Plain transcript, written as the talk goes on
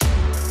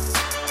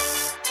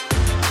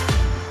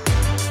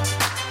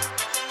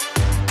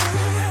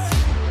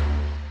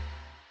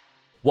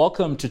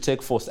Welcome to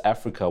TechForce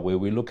Africa, where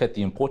we look at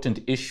the important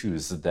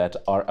issues that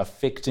are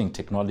affecting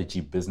technology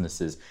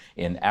businesses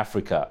in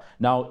Africa.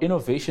 Now,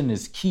 innovation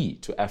is key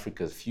to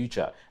Africa's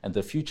future, and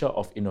the future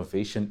of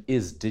innovation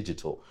is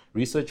digital.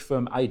 Research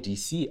firm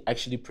IDC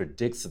actually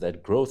predicts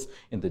that growth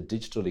in the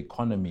digital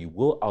economy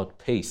will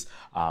outpace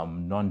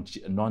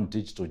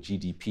non-digital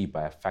GDP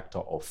by a factor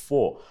of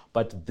 4.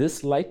 But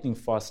this lightning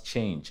fast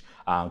change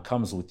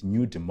comes with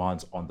new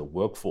demands on the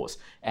workforce,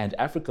 and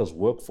Africa's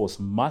workforce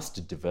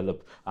must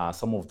develop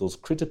some of those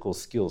critical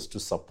skills to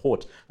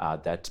support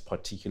that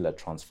particular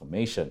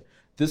transformation.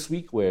 This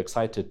week, we're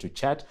excited to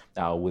chat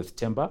with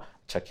Themba,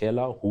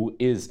 Chekala, who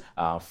is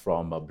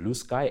from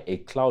Bluesky, a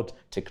cloud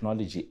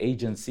technology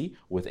agency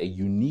with a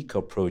unique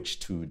approach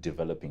to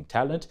developing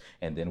talent.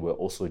 And then we're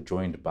also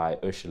joined by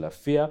Ursula,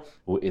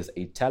 who is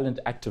a talent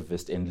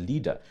activist and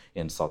leader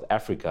in South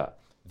Africa.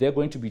 They're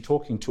going to be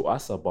talking to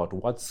us about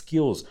what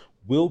skills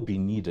will be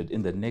needed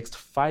in the next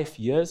 5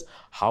 years,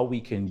 how we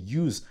can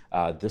use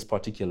this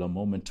particular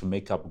moment to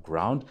make up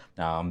ground,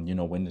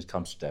 when it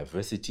comes to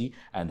diversity,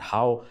 and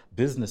how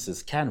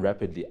businesses can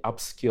rapidly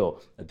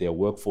upskill their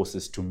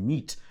workforces to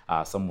meet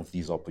some of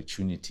these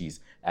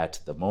opportunities at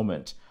the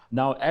moment.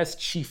 Now, as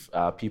Chief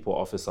People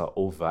Officer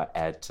over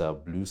at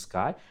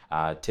Bluesky,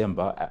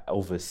 Themba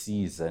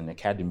oversees an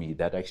academy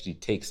that actually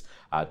takes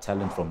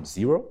talent from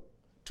zero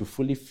to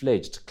fully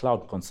fledged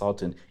cloud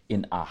consultant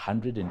in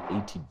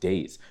 180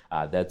 days.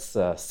 That's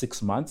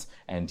 6 months,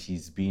 and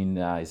he's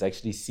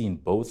actually seen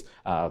both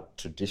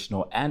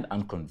traditional and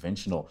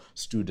unconventional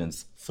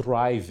students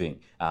thriving,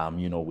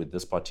 with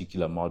this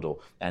particular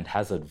model, and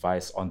has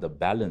advice on the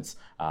balance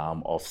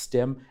of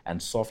STEM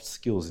and soft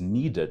skills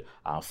needed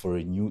for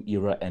a new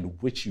era,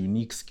 and which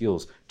unique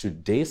skills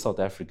today's South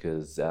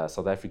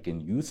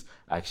African youth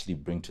actually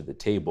bring to the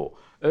table.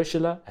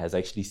 Ursula has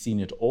actually seen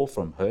it all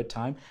from her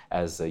time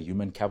as a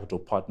human capital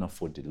partner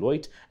for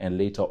Deloitte, and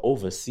later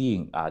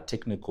overseeing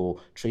technical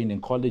training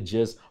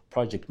colleges,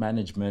 project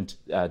management,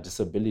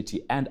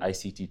 disability and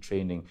ICT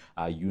training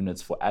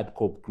units for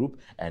AdCorp Group,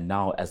 and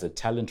now as a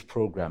talent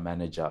program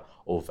manager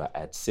over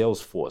at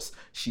Salesforce.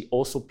 She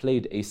also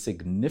played a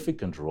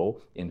significant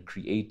role in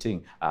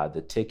creating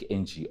the Tech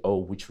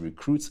NGO, which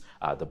recruits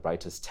the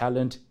brightest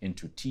talent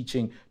into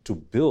teaching to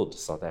build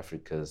South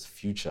Africa's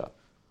future.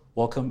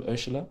 Welcome,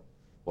 Ursula.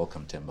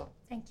 Welcome, Themba.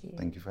 Thank you.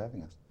 Thank you for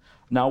having us.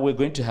 Now, we're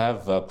going to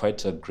have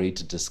quite a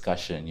great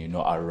discussion,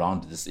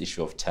 around this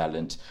issue of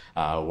talent,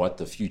 what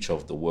the future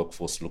of the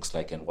workforce looks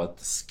like, and what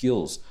the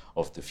skills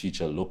of the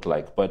future look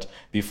like. But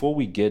before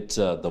we get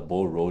the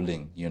ball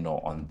rolling,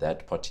 on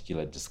that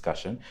particular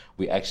discussion,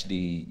 we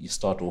actually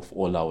start off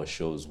all our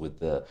shows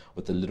with a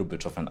little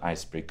bit of an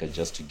icebreaker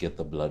just to get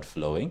the blood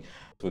flowing.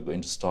 We're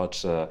going to start,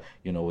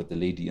 with the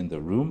lady in the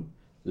room.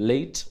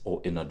 Late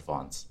or in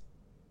advance?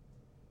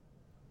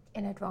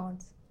 In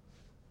advance.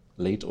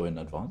 Late or in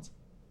advance?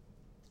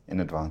 In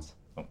advance.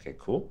 Okay,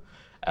 cool.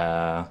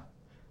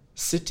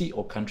 City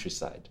or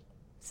countryside?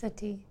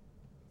 City.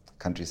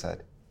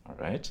 Countryside. All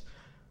right.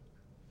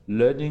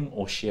 Learning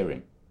or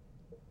sharing?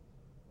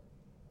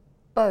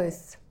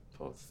 Both.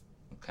 Both.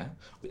 Okay.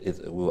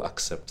 We'll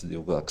accept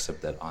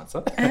that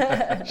answer.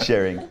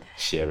 Sharing.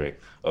 Sharing.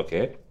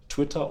 Okay.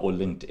 Twitter or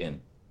LinkedIn?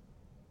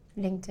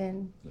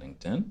 LinkedIn.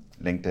 LinkedIn.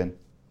 LinkedIn.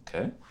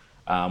 Okay.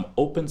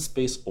 Open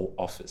space or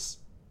office?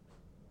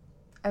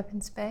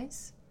 Open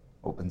space.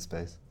 Open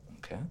space.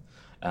 Okay.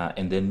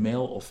 And then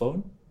mail or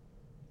phone?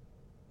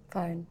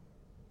 Phone.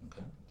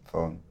 Okay.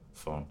 Phone.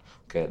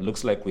 Okay. It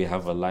looks like we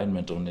have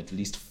alignment on at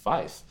least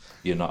 5,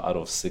 out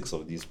of 6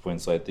 of these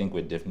points. So I think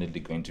we're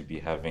definitely going to be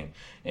having,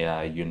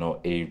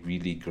 a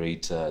really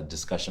great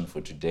discussion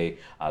for today,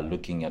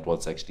 looking at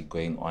what's actually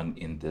going on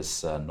in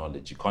this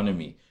knowledge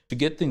economy. To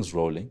get things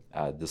rolling,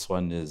 this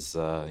one is,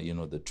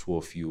 the two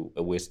of you.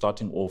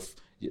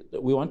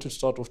 We want to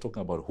start off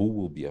talking about who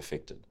will be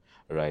affected.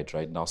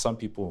 Right now, some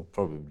people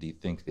probably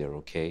think they're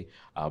okay,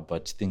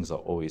 but things are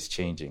always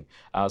changing.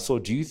 So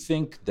do you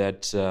think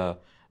that,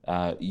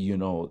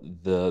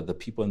 the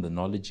people in the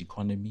knowledge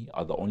economy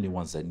are the only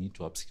ones that need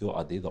to upskill?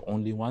 Are they the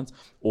only ones?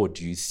 Or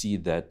do you see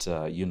that,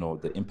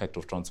 the impact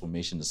of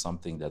transformation is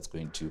something that's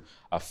going to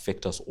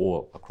affect us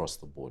all across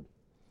the board?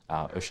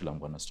 Ursula, I'm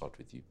going to start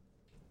with you.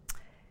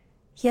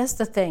 Here's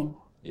the thing.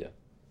 Yeah.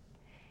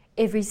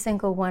 Every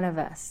single one of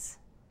us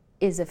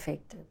is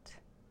affected.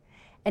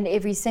 And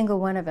every single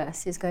one of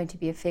us is going to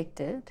be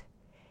affected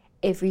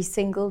every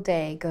single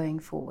day going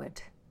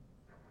forward.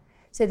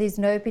 So there's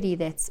nobody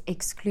that's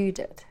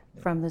excluded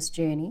from this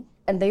journey.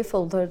 And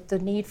therefore, the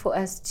need for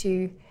us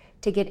to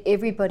get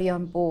everybody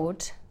on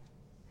board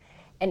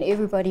and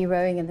everybody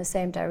rowing in the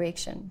same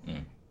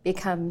direction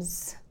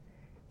becomes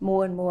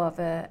more and more of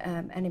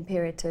an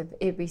imperative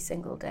every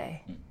single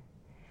day.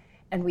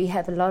 And we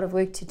have a lot of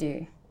work to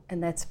do in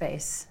that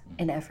space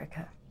in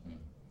Africa.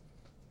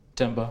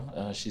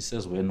 Themba, she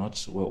says we're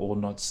all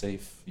not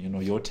safe.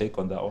 Your take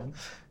on that one?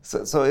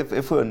 So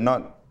if we're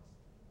not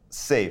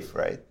safe,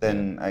 right,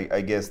 then I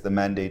guess the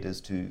mandate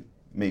is to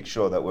make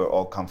sure that we're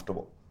all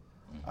comfortable.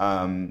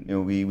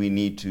 We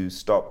need to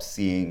stop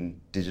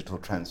seeing digital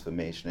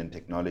transformation and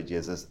technology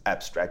as this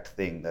abstract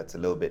thing that's a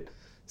little bit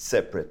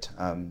separate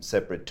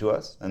to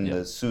us. And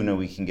the sooner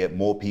we can get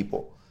more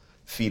people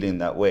feeling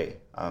that way,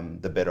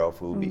 the better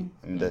off we'll be.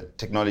 I mean, the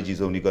technology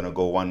is only going to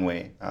go one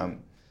way.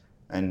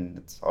 And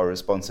it's our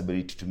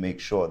responsibility to make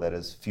sure that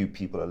as few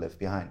people are left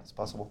behind as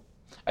possible.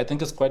 I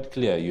think it's quite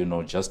clear,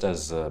 just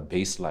as a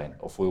baseline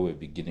of where we're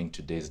beginning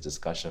today's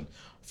discussion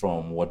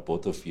from what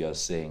both of you are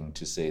saying,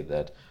 to say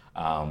that,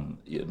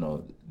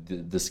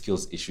 the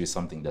skills issue is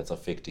something that's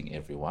affecting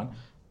everyone.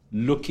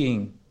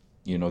 Looking,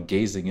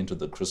 gazing into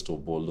the crystal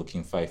ball,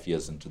 looking 5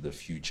 years into the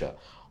future,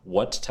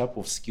 what type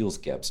of skills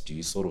gaps do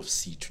you sort of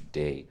see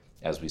today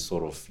as we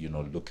sort of,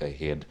 look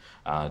ahead?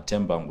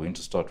 Themba, I'm going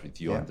to start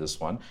with you on this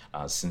one,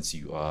 since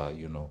you are,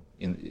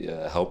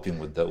 helping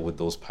with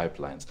those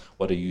pipelines.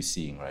 What are you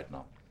seeing right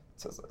now?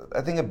 So I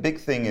think a big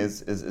thing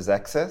is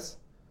access.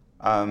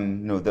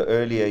 The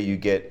earlier you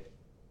get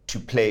to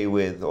play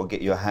with or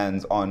get your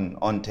hands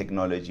on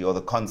technology or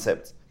the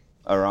concepts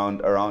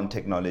around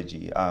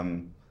technology,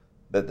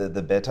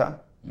 the better.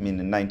 I mean,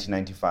 in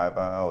 1995,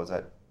 I was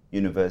at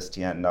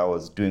university and I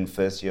was doing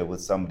first year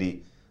with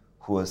somebody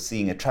who was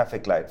seeing a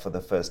traffic light for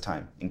the first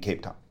time in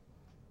Cape Town.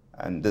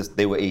 And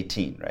they were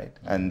 18, right?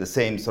 And the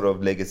same sort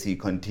of legacy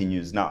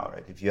continues now,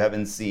 right? If you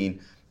haven't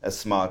seen a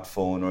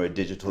smartphone or a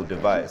digital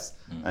device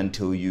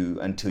until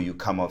you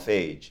come of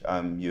age,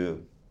 you're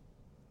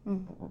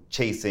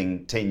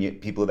chasing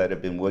people that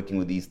have been working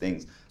with these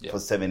things for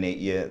 7-8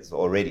 years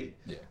already.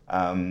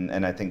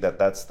 And I think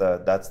that's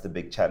the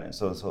big challenge.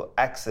 So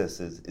access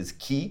is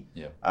key,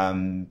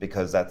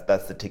 because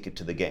that's the ticket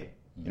to the game.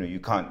 You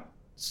can't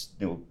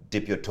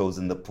dip your toes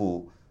in the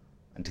pool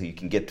until you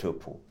can get to a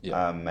pool.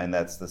 And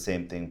that's the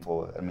same thing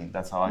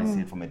that's how I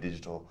see it from a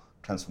digital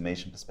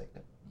transformation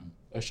perspective.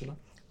 Ursula?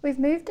 We've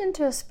moved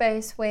into a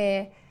space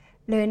where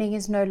learning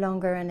is no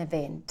longer an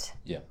event.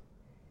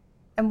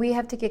 And we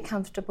have to get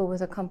comfortable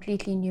with a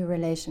completely new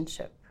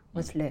relationship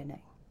with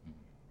learning.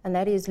 And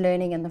that is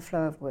learning in the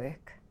flow of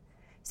work.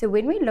 So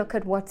when we look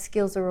at what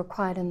skills are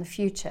required in the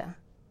future,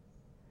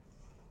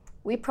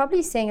 we're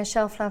probably seeing a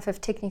shelf life of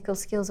technical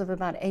skills of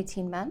about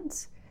 18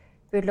 months.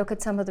 We'd look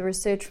at some of the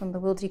research from the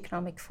World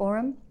Economic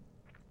Forum.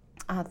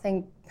 I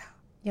think,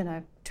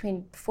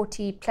 between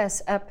 40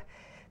 plus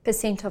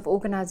 % of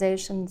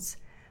organizations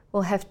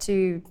will have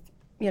to,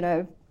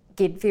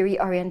 get very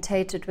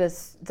orientated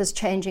with this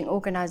changing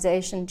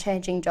organization,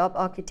 changing job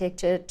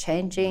architecture,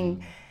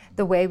 changing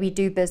the way we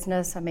do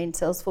business. I mean,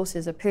 Salesforce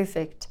is a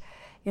perfect,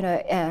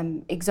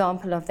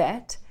 example of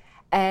that.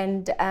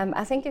 And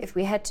I think if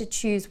we had to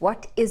choose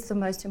what is the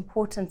most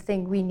important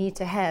thing we need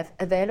to have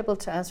available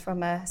to us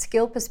from a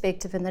skill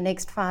perspective in the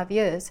next 5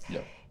 years,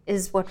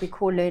 is what we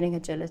call learning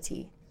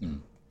agility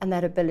and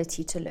that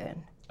ability to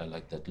learn. I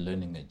like that,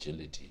 learning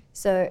agility.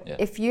 So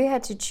if you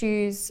had to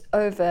choose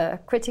over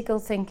critical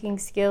thinking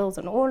skills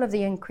and all of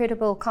the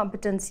incredible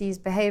competencies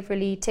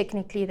behaviorally,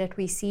 technically that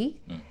we see,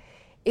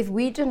 if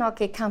we do not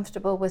get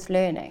comfortable with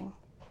learning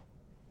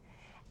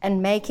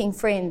and making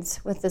friends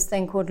with this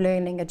thing called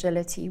learning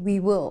agility, we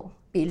will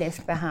be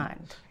left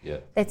behind.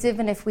 That's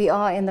even if we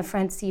are in the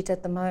front seat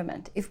at the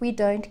moment. If we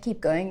don't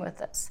keep going with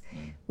this,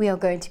 we are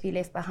going to be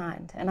left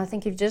behind. And I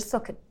think if you just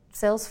look at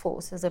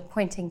Salesforce as a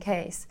point in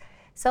case,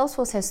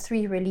 Salesforce has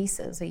 3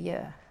 releases a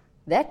year.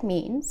 That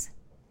means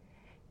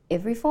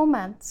every 4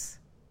 months,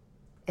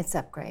 it's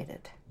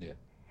upgraded.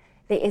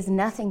 There is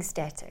nothing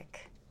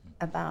static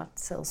about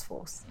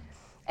Salesforce.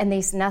 And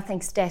there's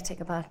nothing static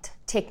about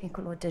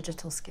technical or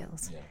digital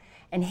skills.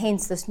 And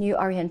hence this new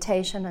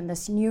orientation and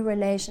this new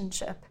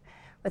relationship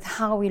with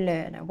how we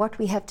learn and what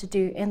we have to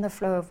do in the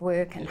flow of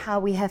work and how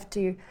we have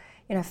to,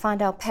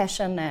 find our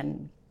passion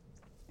and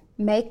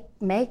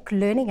make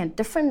learning a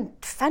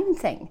different fun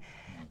thing.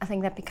 I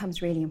think that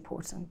becomes really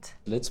important.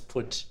 Let's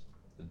put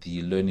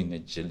the learning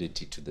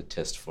agility to the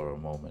test for a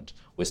moment.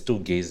 We're still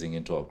gazing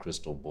into our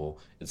crystal ball.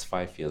 It's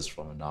 5 years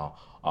from now.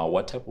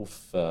 What type of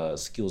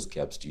skills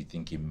gaps do you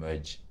think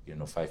emerge,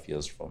 5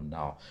 years from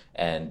now?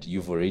 And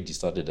you've already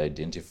started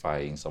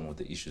identifying some of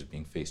the issues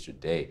being faced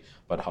today,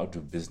 but how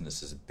do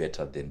businesses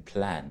better than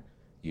plan,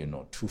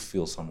 to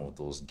fill some of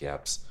those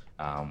gaps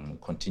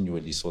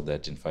continually so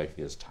that in 5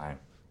 years' time,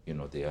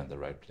 they are in the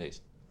right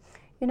place?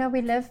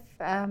 We live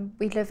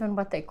in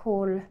what they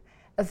call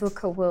a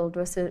VUCA world,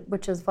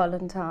 which is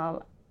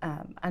volatile,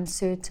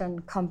 uncertain,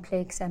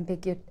 complex,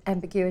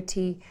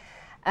 ambiguity.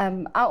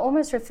 I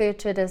almost refer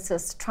to it as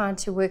just trying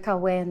to work our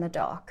way in the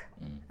dark,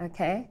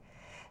 okay?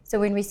 So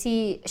when we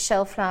see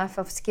shelf life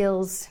of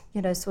skills,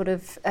 sort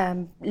of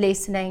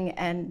lessening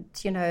and,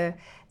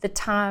 the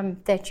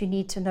time that you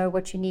need to know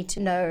what you need to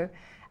know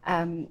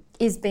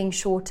is being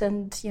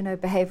shortened,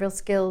 behavioral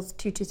skills,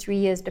 2 to 3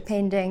 years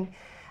depending.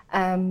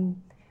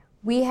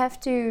 We have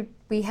to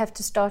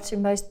start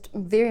to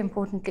very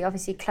importantly,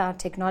 obviously, cloud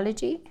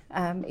technology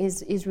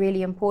is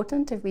really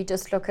important. If we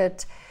just look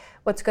at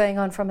what's going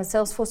on from a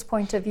Salesforce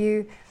point of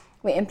view,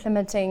 we're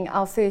implementing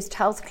our first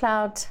health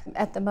cloud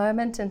at the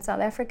moment in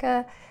South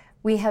Africa.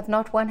 We have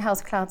not one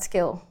health cloud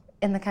skill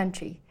in the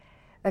country.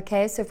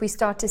 Okay, so if we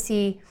start to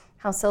see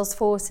how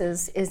Salesforce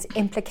is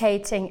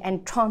implicating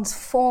and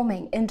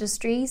transforming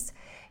industries,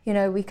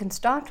 we can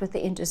start with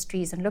the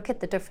industries and look at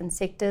the different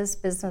sectors,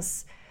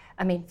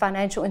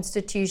 financial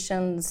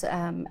institutions,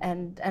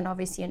 and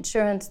obviously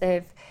insurance.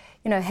 They've,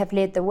 have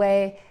led the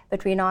way,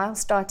 but we're now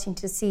starting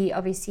to see,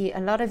 obviously, a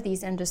lot of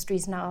these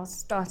industries now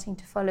starting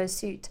to follow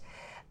suit.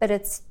 But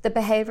it's the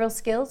behavioral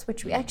skills,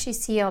 which we actually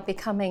see are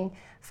becoming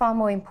far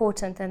more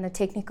important than the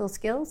technical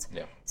skills.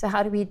 Yeah. So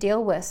how do we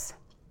deal with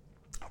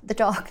the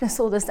darkness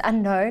or this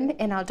unknown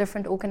in our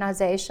different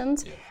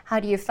organizations? Yeah. How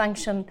do you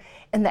function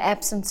in the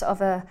absence of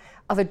a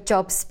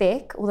job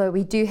spec, although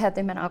we do have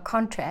them in our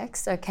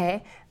contracts,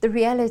 okay? The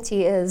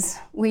reality is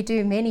we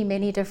do many,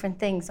 many different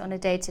things on a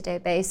day-to-day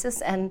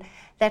basis, and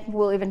that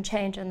will even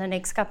change in the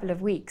next couple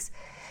of weeks.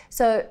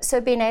 So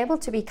being able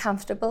to be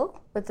comfortable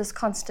with this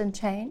constant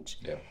change,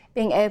 Yeah.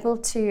 being able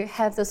to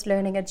have this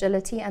learning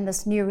agility and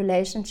this new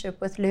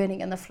relationship with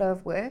learning and the flow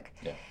of work,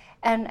 Yeah.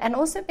 and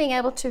also being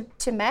able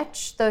to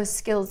match those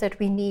skills that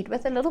we need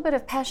with a little bit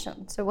of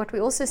passion. So what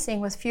we're also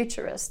seeing with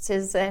futurists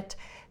is that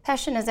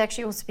passion is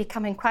actually also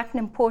becoming quite an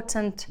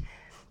important,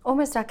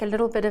 almost like a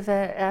little bit of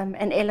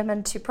an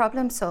element to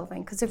problem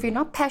solving. Because if you're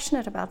not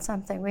passionate about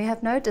something, we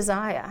have no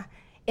desire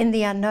in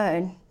the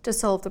unknown to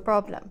solve the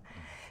problem.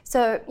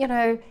 So,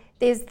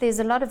 there's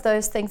a lot of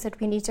those things that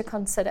we need to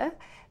consider.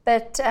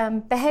 But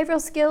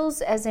behavioral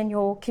skills, as in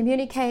your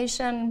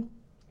communication,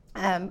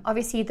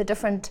 obviously the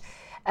different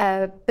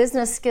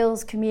business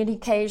skills,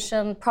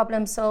 communication,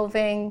 problem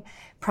solving,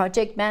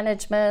 project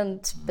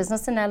management,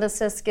 business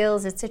analysis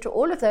skills, etc.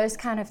 All of those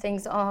kind of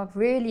things are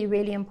really,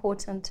 really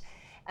important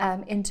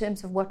in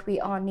terms of what we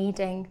are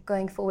needing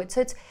going forward.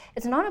 So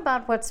it's not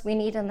about what we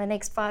need in the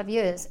next 5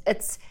 years.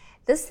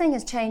 This thing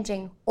is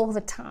changing all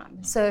the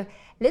time. So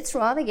let's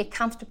rather get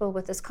comfortable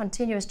with this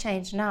continuous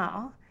change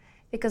now,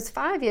 because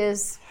 5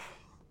 years,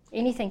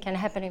 anything can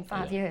happen in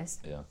 5 years.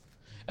 Yeah.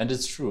 And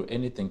it's true,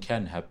 anything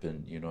can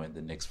happen, in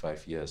the next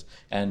 5 years.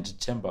 And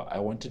Themba, I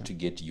wanted to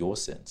get your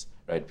sense,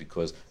 right?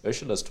 Because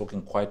Ursula is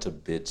talking quite a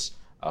bit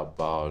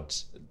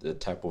about the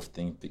type of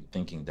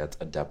thinking that's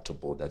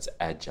adaptable, that's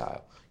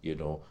agile,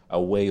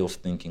 a way of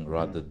thinking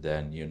rather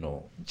than,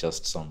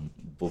 just some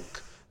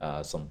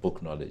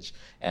book knowledge.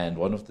 And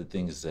one of the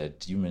things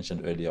that you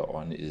mentioned earlier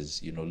on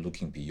is,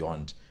 looking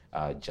beyond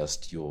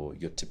just your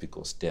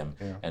typical STEM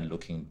and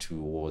looking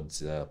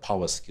towards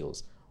power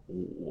skills.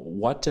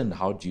 What and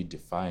how do you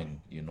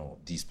define,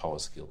 these power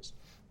skills?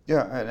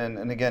 Yeah,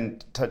 and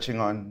again, touching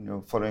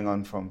on, following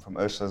on from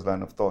Ursula's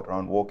line of thought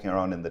around walking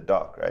around in the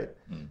dark, right?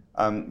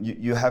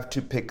 You have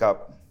to pick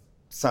up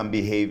some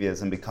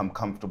behaviors and become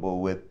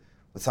comfortable with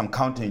some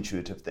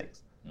counterintuitive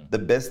things. The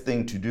best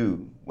thing to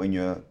do when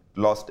you're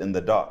lost in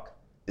the dark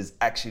is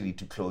actually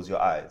to close your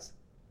eyes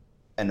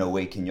and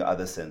awaken your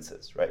other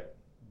senses, right?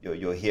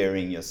 Your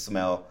hearing, your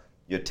smell,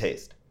 your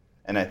taste.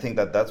 And I think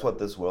that's what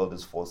this world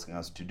is forcing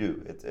us to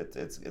do.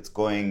 It's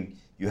going,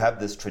 you have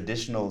this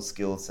traditional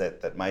skill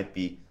set that might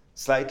be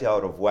slightly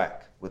out of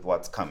whack with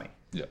what's coming.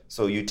 Yeah.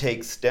 So you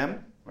take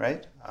STEM,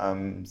 right?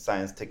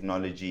 Science,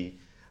 technology,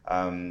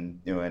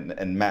 and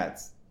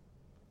maths.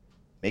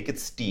 Make it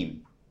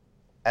STEAM.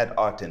 Add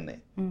art in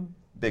there.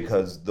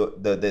 Because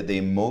the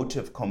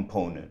emotive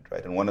component,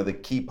 right? And one of the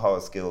key power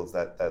skills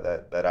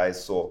that I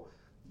saw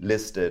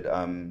listed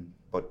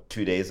about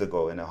 2 days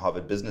ago in a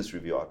Harvard Business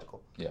Review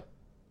article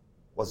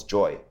was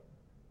joy.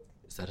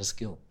 Is that a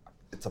skill?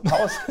 It's a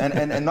power skill.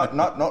 And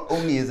not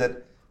only is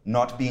it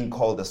not being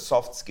called a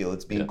soft skill,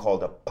 it's being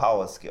called a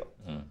power skill.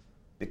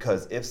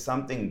 Because if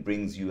something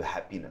brings you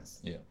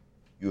happiness,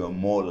 you are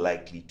more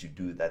likely to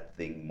do that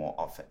thing more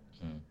often.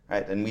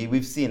 Right? And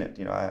we've seen it.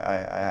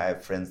 I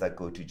have friends that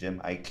go to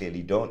gym. I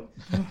clearly don't.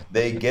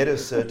 They get a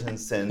certain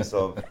sense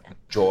of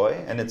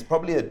joy, and it's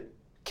probably a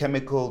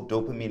chemical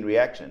dopamine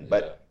reaction,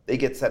 but they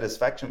get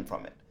satisfaction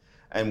from it.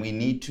 And we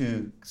need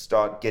to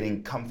start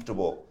getting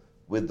comfortable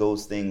with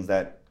those things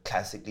that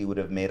classically would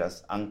have made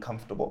us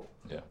uncomfortable.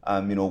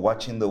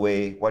 Watching the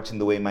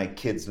way my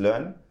kids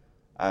learn.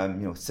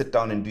 Sit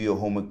down and do your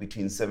homework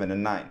between 7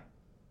 and 9.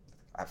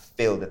 I've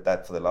failed at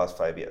that for the last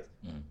 5 years.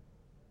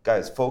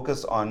 Guys,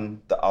 focus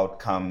on the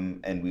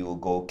outcome, and we will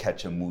go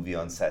catch a movie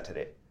on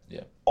Saturday.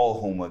 All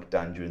homework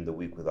done during the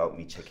week without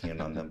me checking in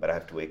on them, but I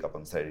have to wake up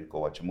on Saturday to go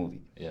watch a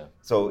movie.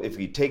 So if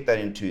we take that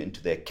into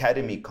the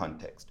academy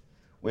context,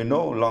 we're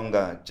no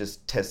longer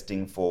just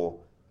testing for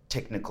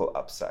technical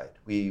upside.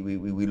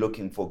 We're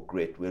looking for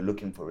grit. We're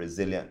looking for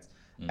resilience.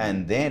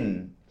 And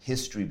then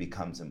history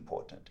becomes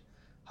important.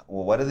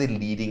 Well, what are the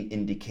leading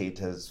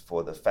indicators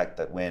for the fact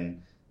that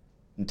when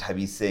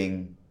Nthabi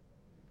Singh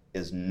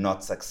is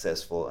not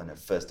successful on her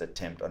first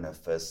attempt on her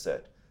first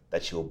cert,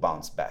 that she'll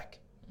bounce back?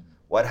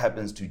 What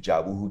happens to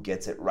Jabu, who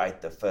gets it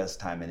right the first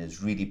time and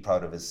is really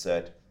proud of his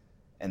cert,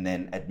 and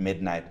then at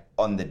midnight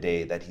on the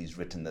day that he's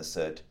written the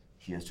cert,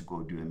 he has to go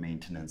do a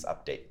maintenance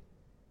update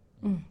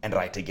and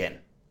write again,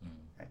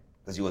 right?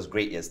 Because he was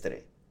great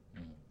yesterday.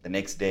 The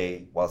next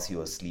day, whilst he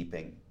was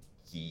sleeping,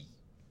 he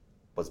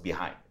was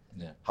behind.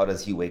 How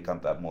does he wake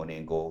up that morning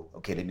and go,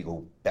 okay, let me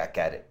go back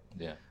at it?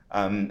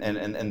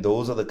 And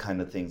those are the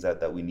kind of things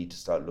that we need to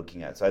start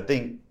looking at. So I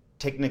think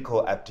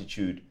technical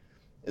aptitude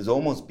is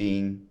almost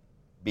being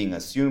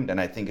assumed, and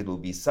I think it will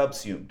be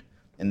subsumed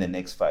in the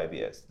next 5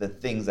 years. The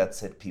things that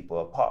set people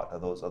apart are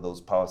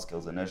those power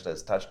skills, and Ursula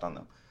has touched on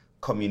them.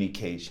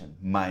 Communication,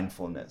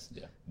 mindfulness,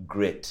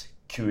 grit,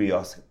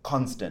 curiosity,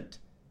 constant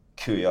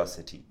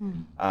curiosity,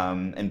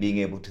 and being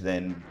able to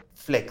then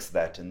flex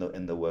that in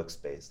the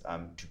workspace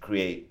to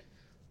create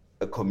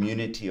a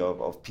community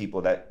of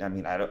people that, I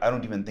mean, I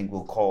don't even think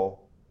we'll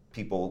call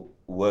people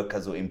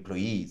workers or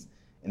employees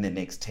in the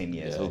next 10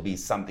 years. It'll be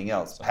something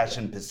else,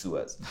 passion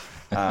pursuers.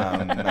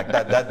 Like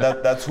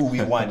that's who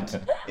we want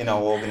in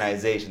our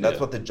organization. That's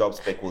what the job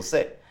spec will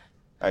say.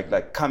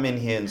 Like come in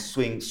here and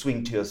swing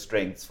to your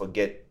strengths,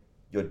 forget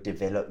your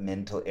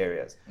developmental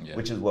areas,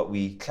 which is what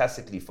we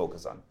classically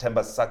focus on.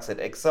 Themba sucks at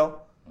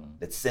Excel,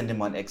 let's send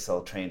him on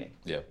Excel training.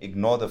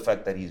 Ignore the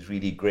fact that he's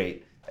really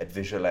great at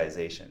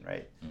visualization,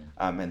 right?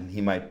 And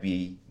he might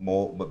be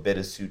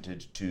better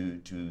suited to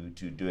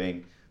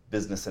doing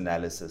business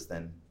analysis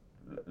than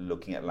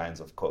looking at lines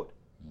of code.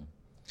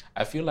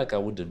 I feel like I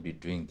wouldn't be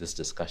doing this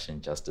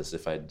discussion justice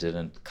if I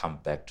didn't come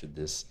back to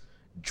this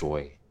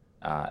joy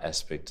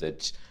aspect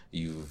that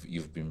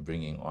you've been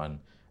bringing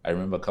on. I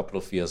remember a couple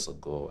of years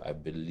ago, I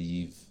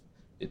believe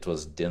it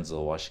was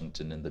Denzel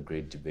Washington in The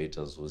Great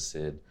Debaters who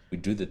said, we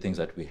do the things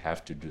that we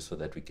have to do so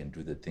that we can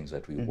do the things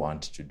that we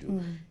want to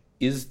do.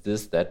 Is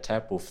this that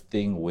type of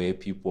thing where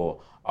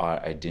people are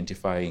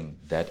identifying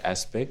that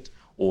aspect,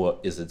 or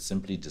is it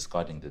simply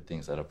discarding the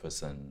things that a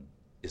person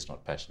is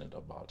not passionate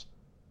about?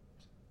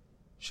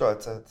 Sure,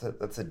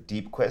 that's a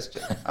deep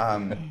question.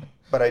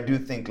 But I do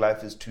think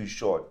life is too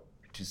short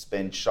to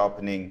spend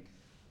sharpening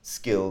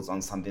skills on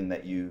something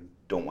that you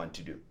don't want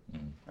to do,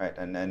 right?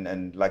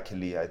 And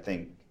luckily, I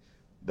think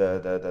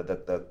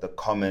the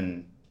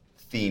common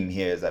theme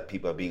here is that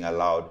people are being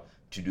allowed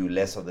to do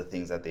less of the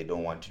things that they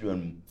don't want to do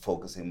and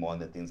focusing more on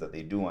the things that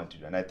they do want to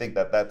do. And I think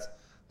that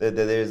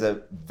there's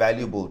a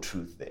valuable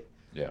truth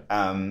there.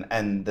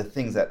 And the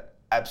things that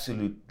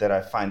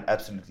I find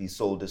absolutely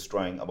soul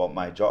destroying about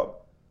my job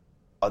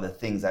are the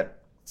things that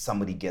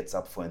somebody gets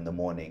up for in the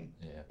morning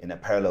in a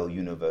parallel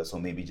universe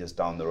or maybe just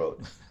down the road.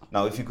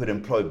 Now, if you could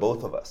employ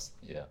both of us,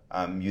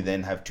 you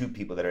then have two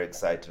people that are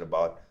excited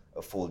about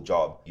a full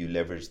job. You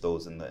leverage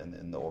those in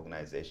the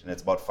organization.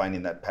 It's about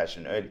finding that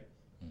passion early.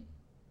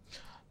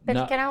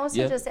 But can I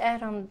also just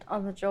add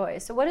on the joy?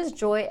 So what does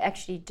joy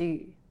actually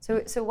do?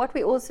 So what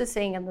we're also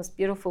seeing in this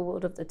beautiful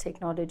world of the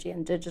technology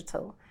and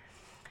digital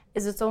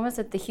is it's almost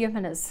that the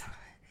human is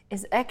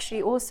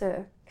actually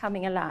also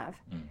coming alive.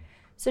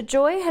 So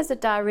joy has a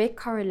direct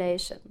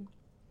correlation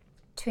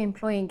to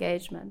employee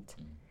engagement.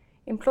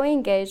 Employee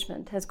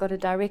engagement has got a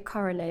direct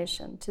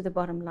correlation to the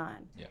bottom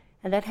line.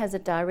 And that has a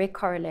direct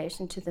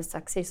correlation to the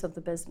success of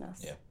the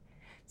business.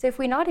 So if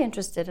we're not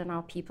interested in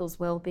our people's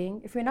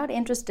well-being, if we're not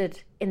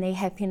interested in their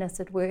happiness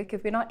at work,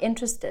 if we're not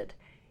interested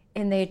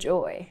in their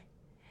joy,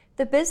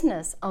 the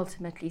business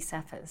ultimately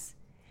suffers.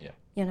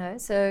 You know,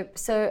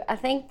 so I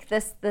think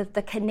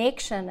the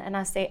connection, and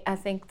I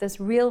think this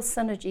real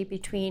synergy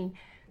between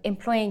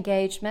employee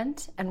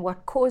engagement and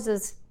what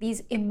causes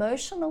these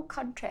emotional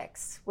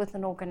contracts with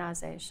an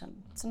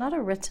organization. It's not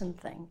a written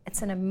thing.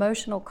 It's an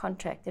emotional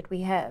contract that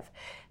we have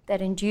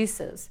that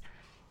induces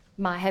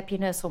my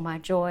happiness or my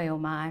joy or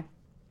my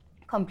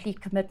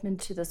complete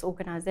commitment to this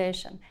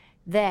organization.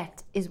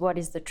 That is what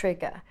is the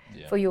trigger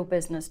for your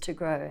business to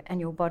grow and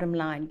your bottom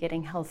line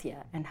getting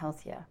healthier and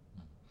healthier.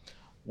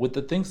 With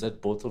the things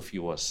that both of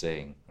you are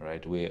saying,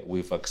 right,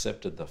 we've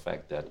accepted the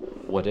fact that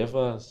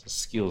whatever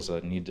skills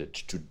are needed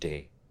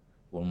today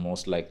will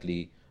most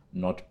likely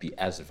not be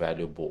as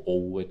valuable,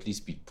 or will at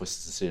least be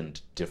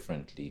positioned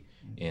differently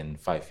in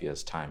 5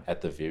 years' time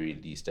at the very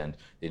least. And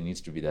there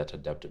needs to be that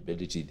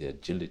adaptability, the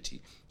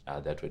agility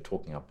that we're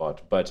talking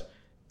about. But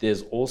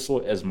there's also,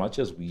 as much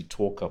as we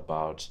talk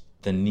about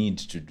the need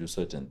to do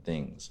certain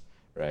things,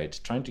 right,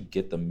 trying to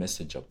get the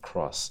message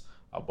across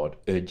about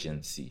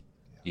urgency.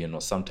 You know,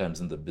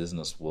 sometimes in the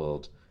business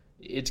world,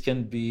 it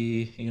can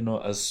be,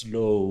 a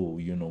slow,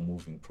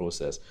 moving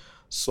process.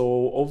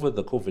 So over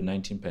the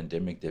COVID-19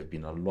 pandemic, there have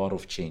been a lot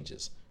of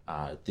changes,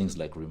 things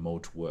like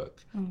remote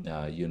work,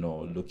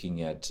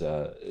 looking at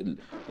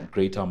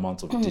greater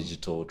amounts of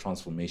digital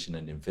transformation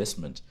and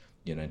investment,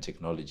 in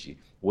technology.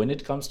 When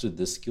it comes to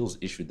the skills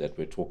issue that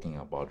we're talking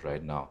about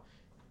right now,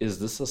 is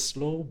this a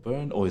slow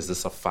burn or is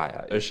this a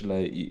fire?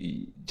 Ursula,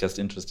 just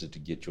interested to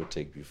get your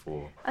take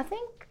before. I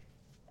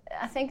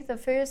think the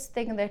first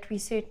thing that we're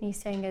certainly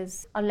saying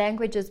is our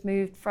language has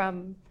moved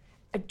from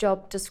a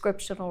job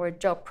description or a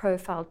job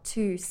profile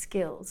to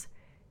skills,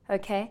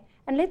 okay?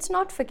 And let's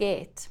not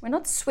forget, we're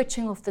not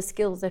switching off the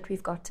skills that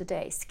we've got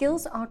today.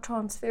 Skills are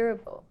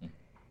transferable.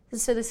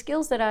 So the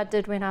skills that I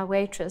did when I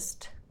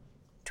waitressed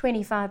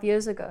 25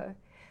 years ago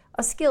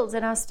are skills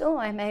that I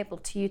still am able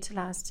to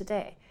utilize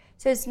today.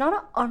 So it's not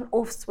an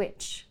on-off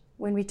switch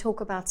when we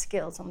talk about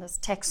skills, on this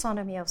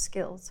taxonomy of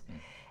skills.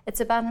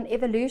 It's about an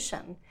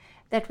evolution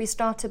that we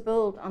start to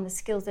build on the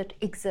skills that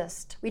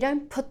exist. We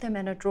don't put them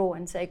in a drawer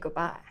and say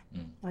goodbye,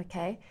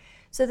 okay?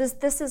 So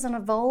this is an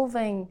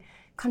evolving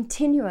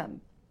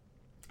continuum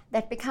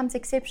that becomes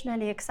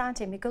exceptionally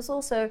exciting, because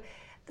also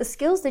the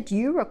skills that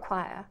you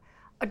require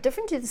are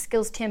different to the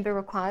skills Themba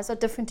requires, are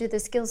different to the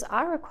skills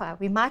I require.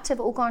 We might have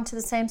all gone to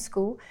the same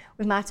school,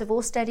 we might have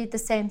all studied the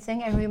same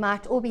thing, and we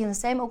might all be in the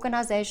same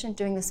organization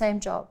doing the same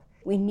job.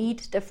 We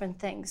need different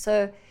things.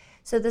 So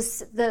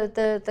this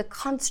the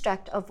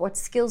construct of what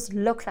skills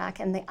look like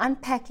and the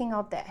unpacking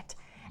of that,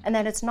 and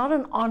that it's not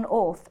an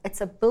on-off,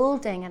 it's a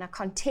building and a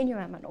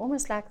continuum, and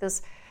almost like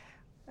this,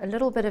 a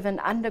little bit of an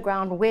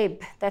underground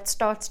web that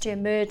starts to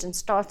emerge and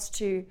starts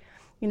to,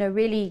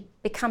 really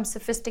become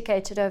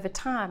sophisticated over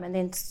time, and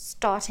then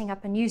starting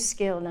up a new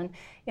skill, and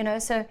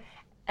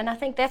and I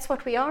think that's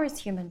what we are as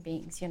human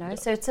beings, Yeah.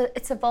 So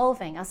it's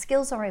evolving. Our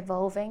skills are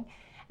evolving,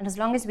 and as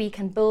long as we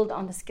can build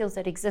on the skills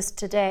that exist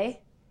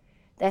today,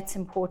 that's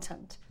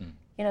important.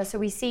 So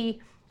we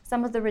see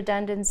some of the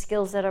redundant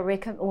skills that are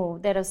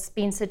that have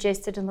been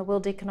suggested in the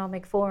World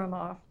Economic Forum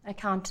are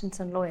accountants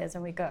and lawyers,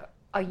 and we go,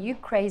 are you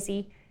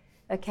crazy?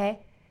 Okay,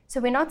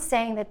 so we're not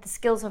saying that the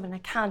skills of an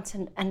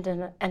accountant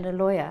and a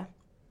lawyer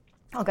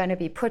are going to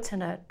be put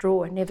in a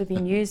drawer and never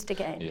been used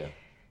again. Yeah.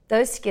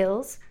 Those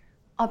skills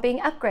are being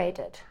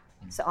upgraded.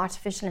 So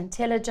artificial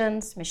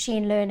intelligence,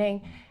 machine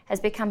learning has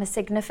become a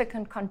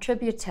significant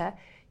contributor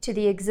to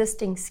the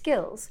existing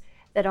skills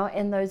that are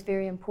in those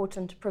very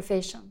important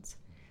professions.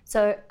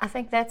 So I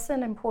think that's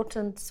an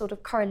important sort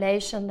of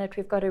correlation that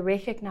we've got to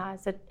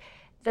recognize, that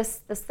this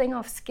thing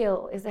of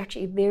skill is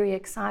actually very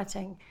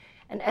exciting.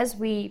 And as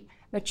we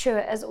mature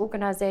as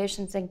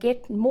organizations and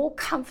get more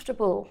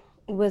comfortable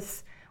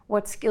with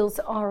what skills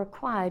are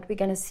required, we're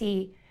going to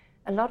see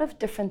a lot of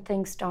different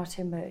things start to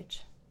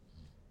emerge.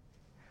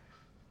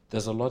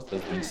 There's a lot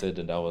that's been said,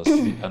 and I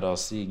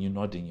was seeing you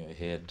nodding your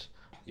head,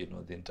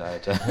 the entire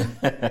time.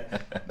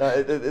 No,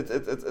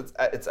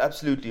 it's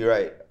absolutely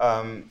right.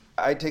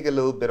 I take a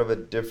little bit of a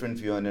different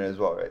view on it as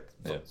well, right?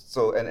 Yeah.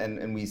 So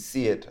and we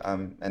see it,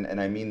 and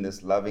I mean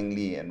this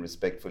lovingly and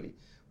respectfully,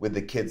 with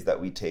the kids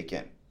that we take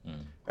in,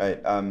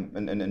 right?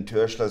 And to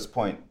Ursula's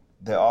point,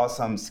 there are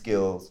some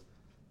skills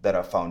that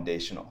are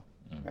foundational,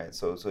 right?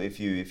 So if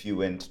you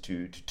went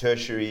to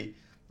tertiary,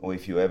 or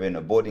if you were ever in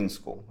a boarding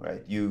school,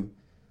 right?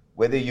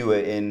 Whether you were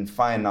in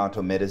fine art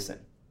or medicine,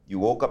 you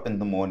woke up in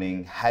the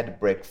morning, had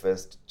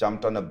breakfast,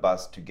 jumped on a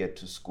bus to get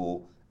to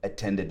school,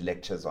 attended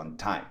lectures on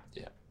time.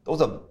 Yeah.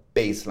 Those are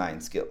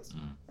baseline skills,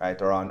 right?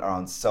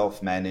 Around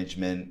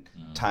self-management,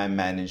 time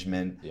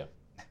management,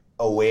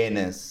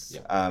 awareness.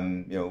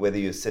 Yeah. Whether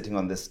you're sitting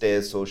on the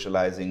stairs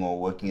socializing or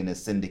working in a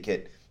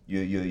syndicate,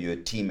 you're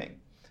teaming.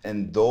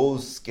 And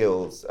those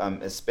skills,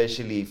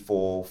 especially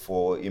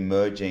for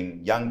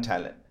emerging young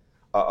talent,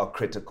 are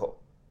critical.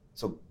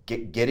 So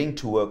getting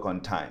to work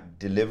on time,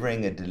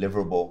 delivering a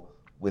deliverable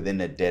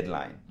within a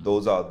deadline,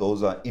 those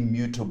are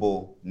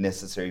immutable,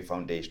 necessary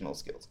foundational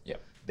skills. Yeah.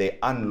 They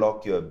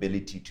unlock your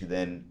ability to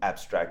then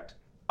abstract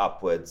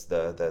upwards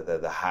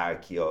the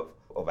hierarchy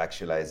of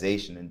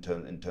actualization in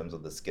terms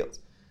of the skills.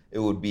 It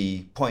would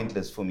be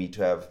pointless for me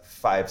to have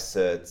 5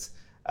 certs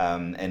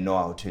and know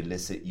how to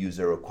elicit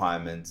user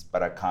requirements,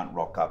 but I can't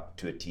rock up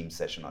to a team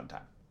session on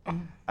time.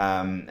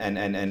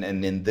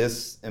 And in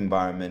this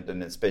environment,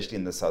 and especially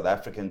in the South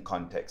African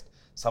context,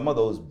 some of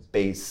those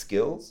base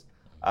skills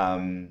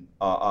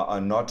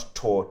are not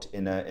taught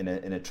in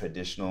a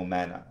traditional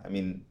manner. I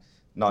mean,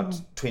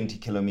 not 20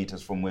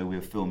 kilometers from where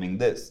we're filming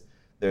this,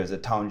 there's a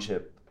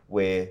township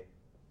where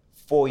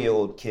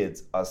 4-year-old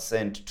kids are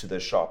sent to the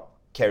shop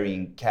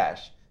carrying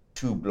cash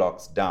 2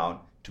 blocks down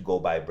to go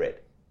buy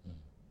bread.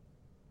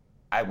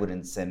 I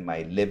wouldn't send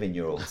my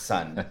 11-year-old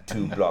son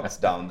 2 blocks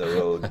down the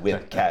road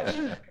with cash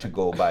to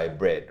go buy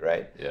bread,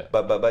 right? Yeah.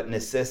 But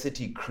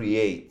necessity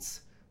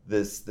creates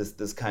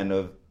this kind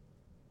of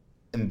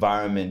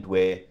environment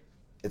where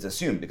it's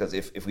assumed, because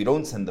if we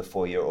don't send the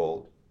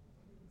 4-year-old,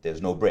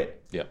 there's no bread.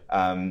 Yeah.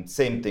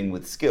 Same thing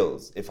with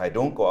skills. If I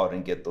don't go out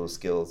and get those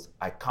skills,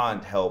 I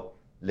can't help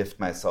lift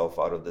myself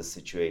out of this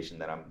situation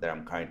that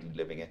I'm currently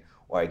living in,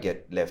 or I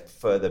get left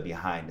further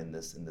behind in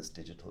this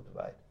digital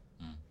divide.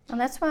 And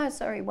that's why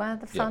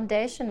the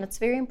foundation, it's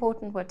very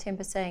important what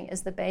Themba's saying,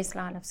 is the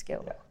baseline of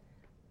skill. Yeah.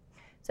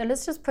 So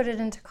let's just put it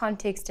into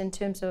context in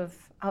terms of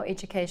our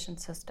education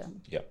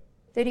system. Yeah.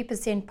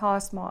 30%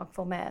 pass mark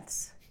for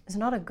maths is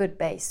not a good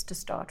base to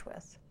start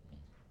with.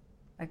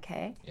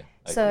 Okay? Yeah,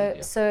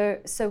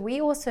 so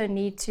we also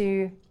need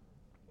to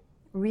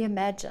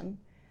reimagine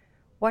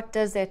what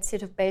does that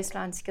set of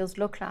baseline skills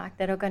look like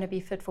that are going to be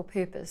fit for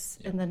purpose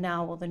in the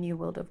now or the new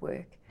world of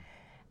work.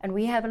 And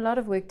we have a lot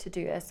of work to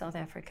do as South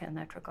Africa in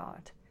that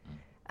regard.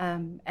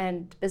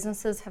 And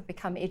businesses have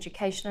become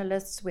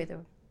educationalists, whether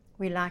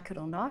we like it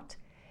or not,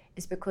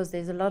 is because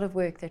there's a lot of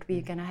work that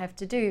we're going to have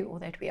to do, or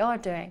that we are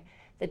doing,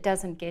 that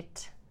doesn't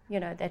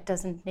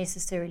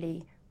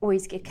necessarily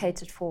always get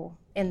catered for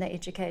in the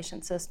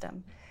education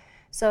system.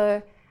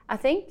 So I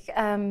think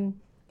there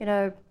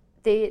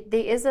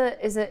is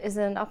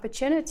an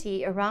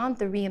opportunity around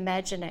the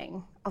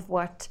reimagining of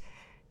what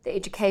the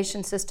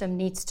education system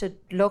needs to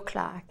look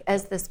like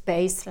as this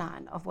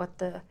baseline of what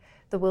the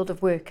world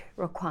of work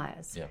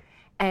requires. Yeah.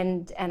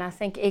 And I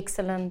think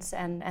excellence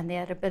and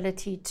that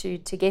ability to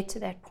get to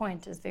that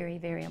point is very,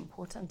 very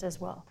important as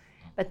well.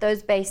 But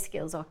those base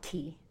skills are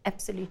key,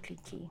 absolutely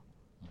key.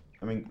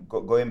 I mean,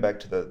 going back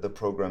to the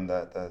program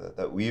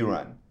that we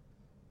run,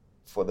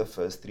 for the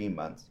first 3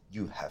 months,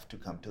 you have to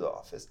come to the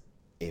office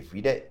every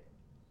day.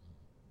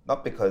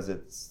 Not because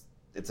it's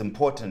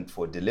important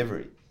for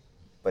delivery,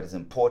 but it's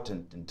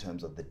important in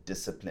terms of the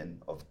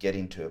discipline of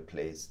getting to a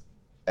place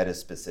at a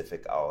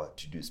specific hour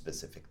to do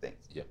specific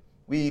things. Yeah.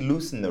 We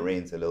loosen the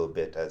reins a little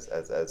bit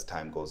as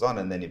time goes on,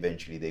 and then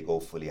eventually they go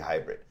fully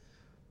hybrid.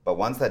 But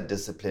once that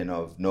discipline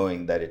of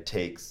knowing that it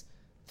takes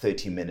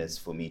 30 minutes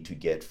for me to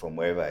get from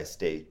wherever I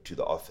stay to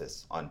the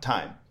office on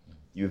time,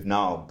 you've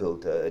now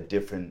built a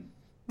different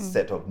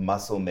set of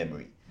muscle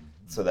memory,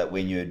 so that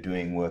when you're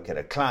doing work at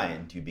a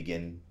client, you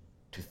begin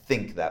to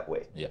think that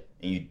way. Yeah.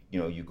 And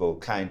you go,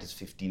 client is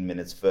 15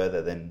 minutes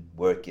further than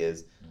work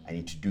is. I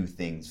need to do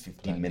things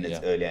 15 minutes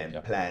earlier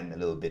and plan a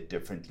little bit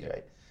differently,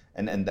 right?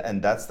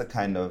 And that's the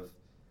kind of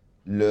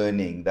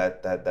learning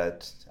that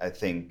I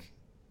think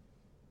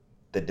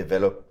the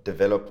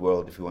developed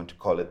world, if you want to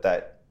call it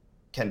that,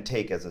 can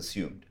take as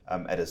assumed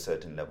at a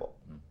certain level.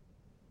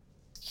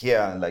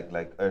 Here,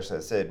 like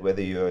Ursula said,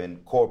 whether you're in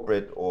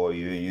corporate or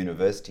you're in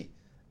university,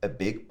 a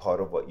big part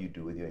of what you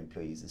do with your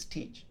employees is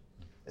teach,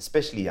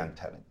 especially young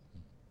talent.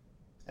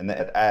 And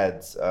that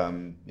adds a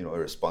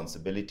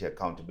responsibility,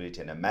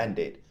 accountability, and a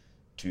mandate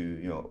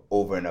to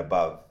over and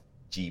above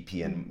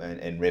GP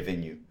and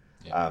revenue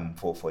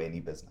for any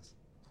business.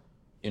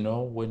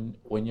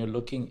 When you're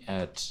looking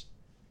at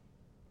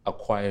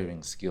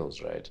acquiring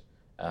skills, right,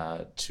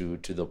 to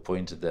the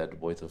point that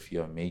both of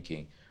you are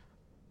making,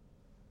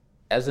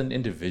 as an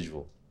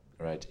individual,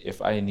 right,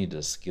 if I need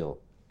a skill,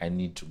 I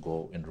need to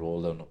go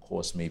enroll on a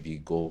course, maybe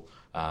go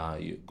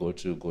to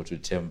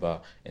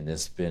Themba and then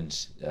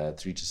spend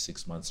 3 to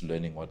 6 months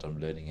learning what I'm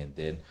learning, and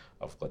then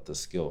I've got the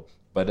skill.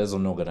 But as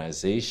an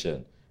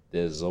organization,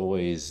 there's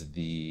always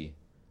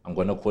I'm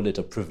going to call it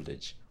a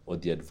privilege or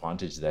the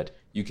advantage that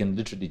you can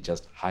literally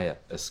just hire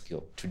a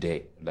skill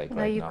today, like right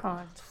now. No, you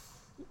can't.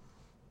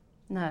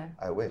 No.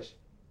 I wish.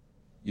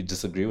 You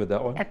disagree with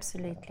that one?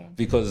 Absolutely.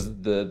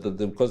 Because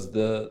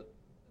the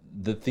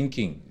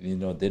thinking,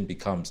 then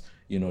becomes,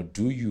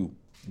 do you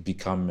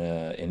become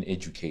an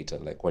educator,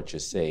 like what you're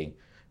saying,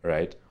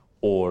 right?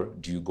 Or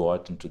do you go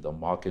out into the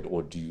market,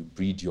 or do you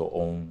breed your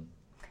own,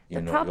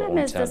 the problem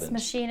is talent? this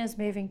machine is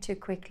moving too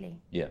quickly.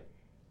 Yeah.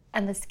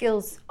 And the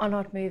skills are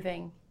not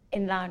moving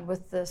in line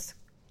with this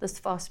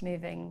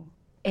fast-moving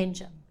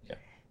engine. Yeah.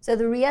 So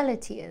the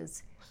reality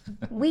is,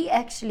 we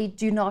actually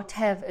do not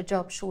have a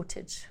job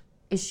shortage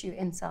issue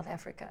in South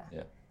Africa.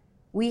 Yeah.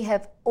 We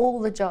have all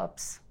the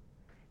jobs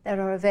that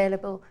are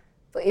available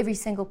for every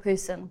single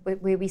person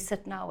where we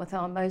sit now with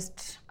our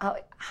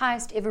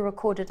highest ever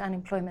recorded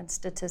unemployment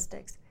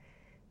statistics.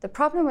 The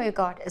problem we've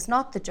got is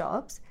not the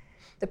jobs.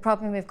 The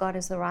problem we've got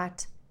is the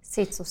right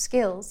sets of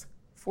skills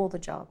for the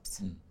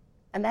jobs.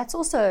 And that's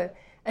also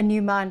a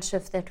new mind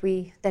shift that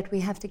we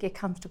have to get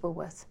comfortable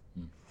with.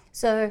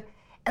 So,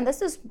 and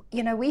this is,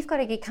 we've got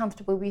to get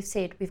comfortable. We've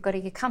said we've got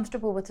to get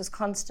comfortable with this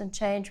constant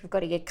change. We've got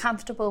to get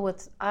comfortable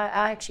with,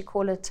 I actually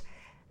call it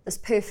this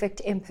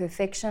perfect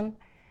imperfection.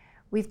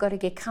 We've got to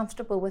get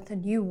comfortable with a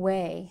new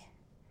way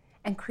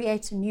and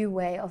create a new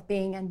way of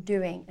being and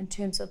doing in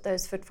terms of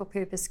those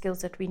fit-for-purpose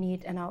skills that we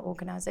need in our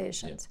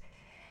organizations. Yeah.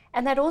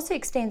 And that also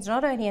extends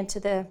not only into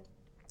the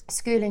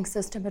schooling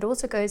system, it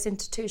also goes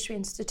into tertiary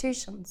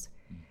institutions.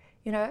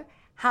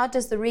 How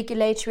does the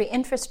regulatory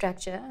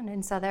infrastructure, and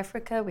in South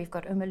Africa, we've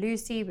got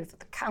Umalusi, we've got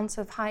the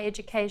Council of Higher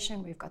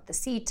Education, we've got the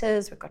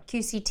CETAs, we've got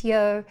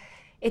QCTO,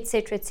 et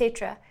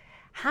cetera,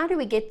 how do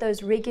we get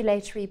those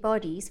regulatory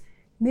bodies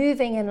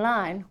moving in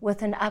line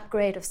with an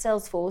upgrade of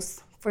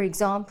Salesforce, for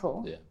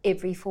example,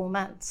 every 4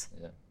 months?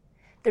 Yeah.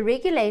 The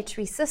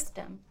regulatory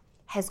system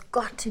has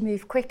got to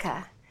move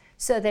quicker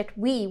so that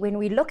when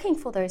we're looking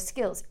for those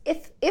skills,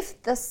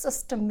 if the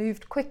system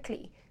moved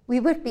quickly, we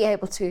would be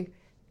able to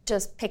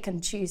just pick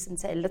and choose and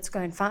say, let's go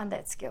and find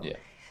that skill. Yeah.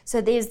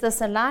 So there's this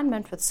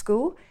alignment with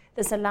school,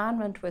 this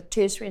alignment with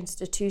tertiary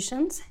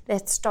institutions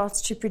that starts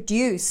to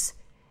produce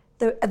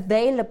the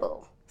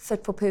available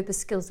fit-for-purpose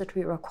skills that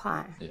we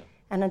require. Yeah.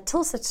 And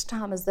until such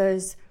time as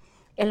those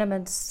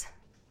elements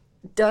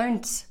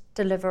don't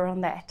deliver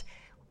on that,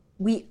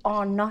 we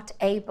are not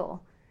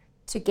able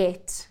to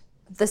get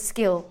the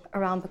skill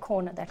around the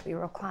corner that we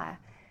require.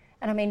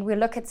 And I mean, we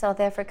look at South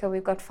Africa,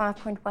 we've got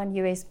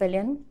 $5.1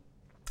 billion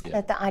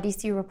that the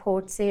IDC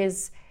report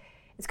says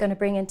it's going to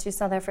bring into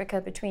South Africa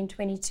between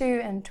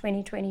 22 and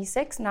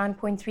 2026,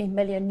 9.3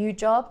 million new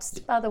jobs,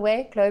 by the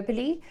way,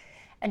 globally,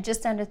 and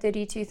just under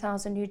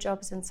 32,000 new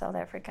jobs in South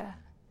Africa.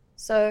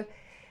 So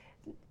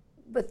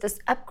with this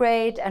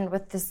upgrade and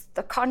with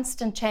the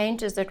constant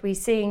changes that we're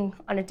seeing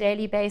on a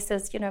daily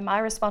basis, my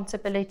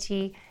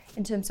responsibility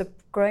in terms of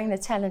growing the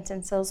talent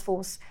in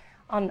Salesforce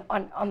on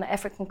the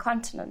African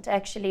continent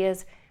actually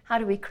is, how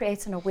do we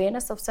create an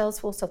awareness of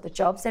Salesforce, of the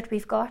jobs that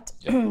we've got?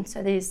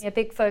 So there's a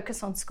big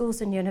focus on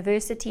schools and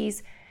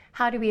universities.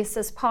 How do we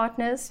assist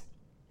partners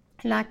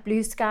like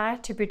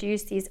Bluesky to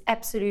produce these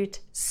absolute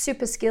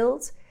super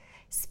skills,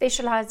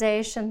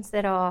 specializations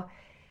that are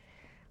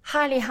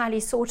highly, highly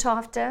sought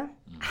after.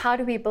 How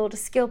do we build a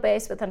skill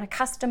base within a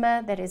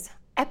customer that is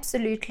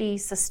absolutely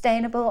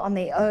sustainable on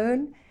their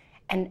own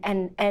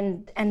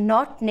and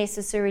not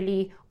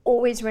necessarily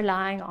always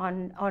relying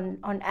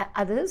on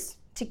others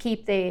to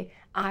keep their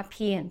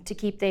IP and to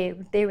keep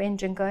their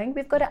engine going?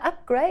 We've got to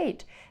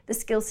upgrade the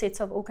skill sets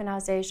of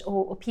organization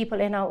or people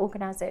in our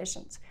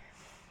organizations.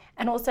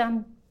 And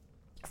also,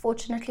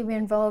 fortunately, we're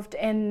involved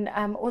in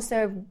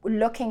also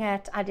looking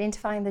at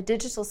identifying the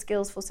digital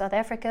skills for South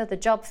Africa, the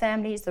job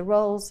families, the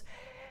roles,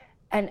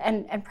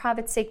 and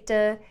private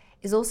sector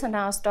is also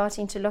now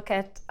starting to look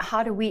at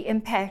how do we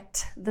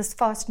impact this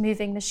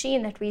fast-moving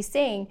machine that we're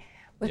seeing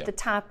with the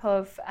type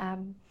of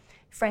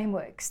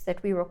frameworks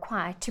that we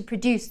require to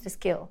produce the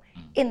skill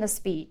in the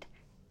speed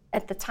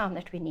at the time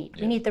that we need.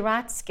 We need the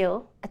right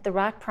skill at the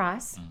right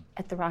price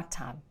at the right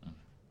time.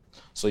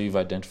 So you've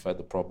identified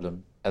the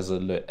problem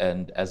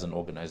and as an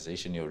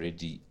organization, you're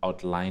already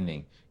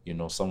outlining,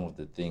 some of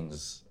the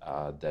things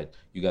that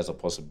you guys are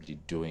possibly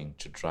doing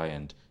to try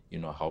and,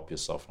 help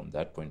yourself from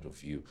that point of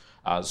view.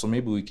 So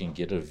maybe we can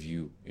get a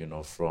view,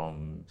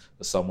 from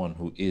someone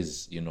who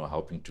is,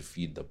 helping to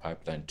feed the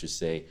pipeline to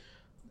say,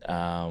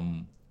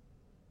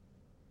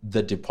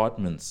 the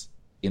departments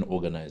in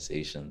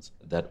organizations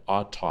that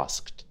are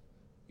tasked,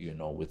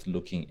 with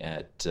looking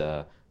at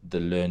the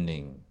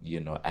learning,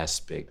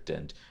 aspect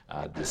and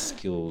the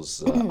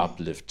skills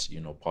uplift,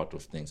 part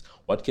of things.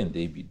 What can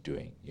they be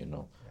doing,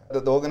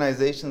 The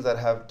organizations that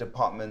have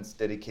departments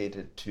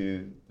dedicated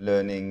to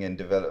learning and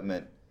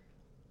development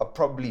are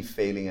probably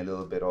failing a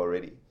little bit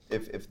already.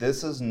 If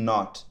this is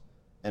not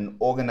an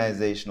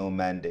organizational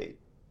mandate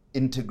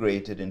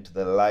integrated into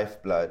the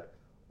lifeblood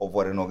of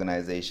what an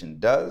organization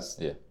does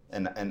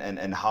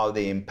and how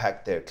they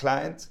impact their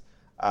clients,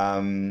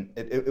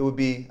 it would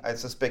be, I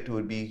suspect it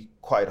would be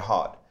quite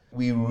hard.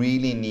 We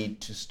really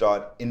need to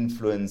start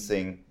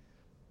influencing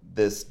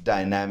this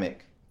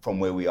dynamic from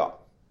where we are.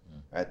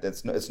 Right?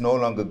 It's no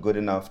longer good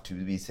enough to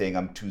be saying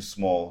I'm too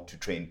small to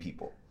train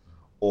people.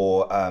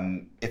 Or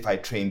if I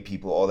train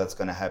people, all that's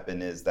going to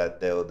happen is that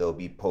they'll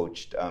be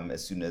poached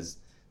as soon as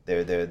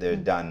they're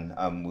done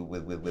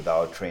with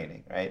our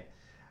training, right?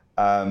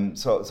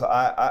 So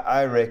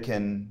I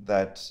reckon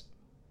that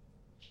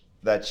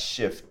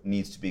shift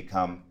needs to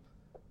become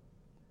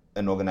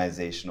an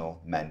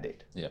organizational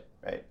mandate. Yeah.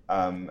 Right.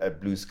 At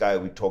Bluesky,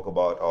 we talk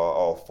about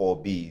our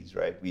 4 Bs,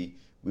 right? We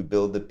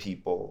build the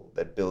people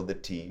that build the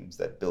teams,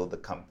 that build the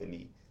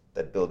company,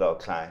 that build our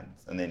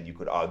clients, and then you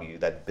could argue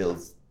that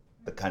builds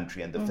the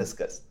country and the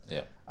fiscus.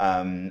 Yeah.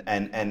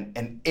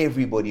 And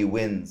everybody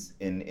wins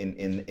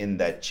in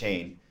that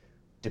chain,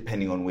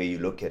 depending on where you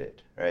look at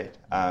it, right?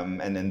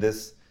 And in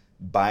this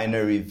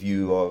binary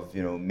view of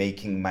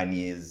making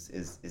money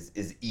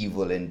is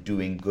evil and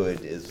doing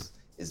good is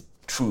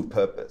true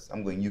purpose.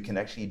 You can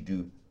actually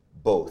do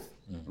both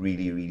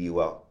really, really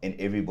well, and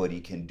everybody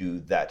can do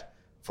that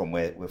from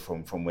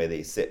where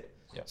they sit.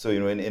 Yeah. So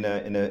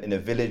in a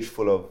village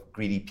full of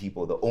greedy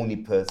people, the only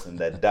person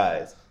that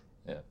dies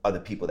are the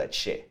people that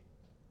share,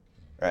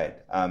 right?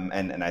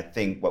 And I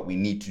think what we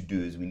need to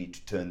do is we need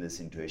to turn this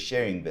into a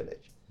sharing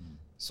village.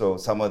 So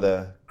some of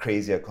the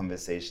crazier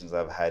conversations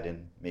I've had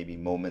in maybe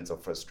moments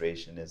of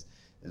frustration is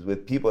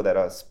with people that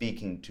are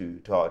speaking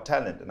to our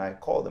talent, and I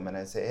call them and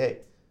I say, hey,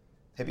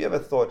 have you ever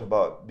thought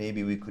about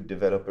maybe we could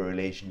develop a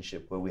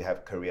relationship where we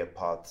have career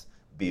paths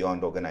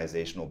beyond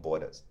organizational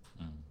borders?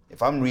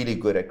 If I'm really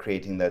good at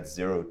creating that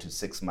 0 to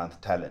 6 month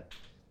talent,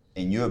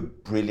 and you're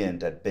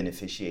brilliant at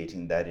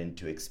beneficiating that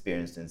into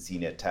experienced and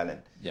senior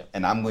talent,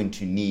 and I'm going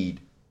to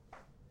need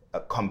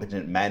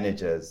competent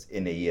managers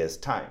in a year's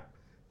time,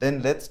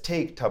 then let's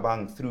take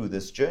Thabang through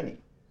this journey.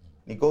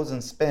 He goes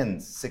and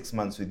spends 6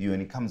 months with you,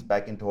 and he comes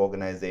back into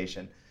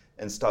organization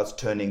and starts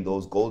turning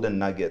those golden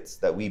nuggets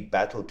that we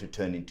battle to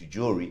turn into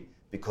jewelry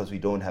because we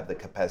don't have the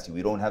capacity,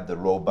 we don't have the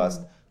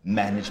robust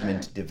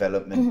management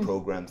development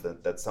programs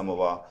that some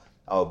of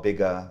our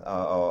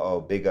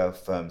bigger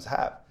firms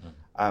have.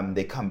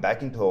 They come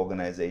back into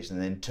organization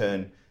and then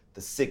turn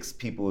the 6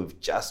 people we've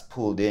just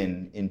pulled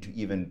into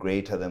even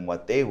greater than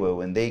what they were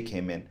when they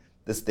came in.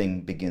 This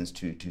thing begins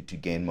to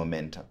gain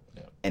momentum,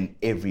 and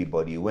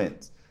everybody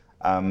wins.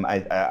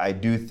 I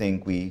do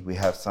think we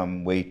have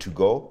some way to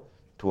go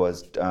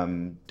towards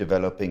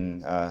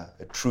developing a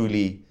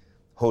truly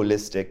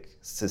holistic,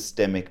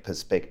 systemic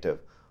perspective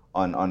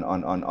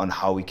on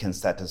how we can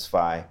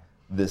satisfy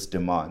this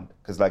demand.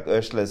 Because like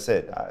Ursula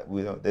said,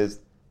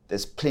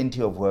 there's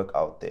plenty of work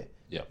out there.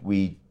 Yeah.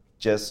 We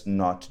just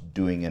not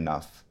doing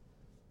enough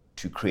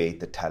to create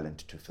the talent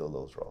to fill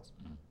those roles.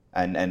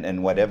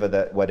 And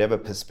whatever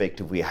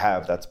perspective we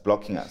have that's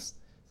blocking us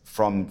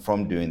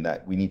from doing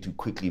that, we need to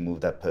quickly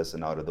move that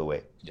person out of the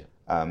way. Yeah.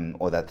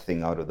 Or that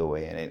thing out of the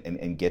way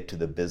and get to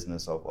the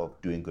business of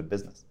doing good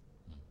business.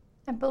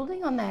 And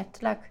building on that,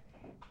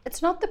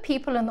 it's not the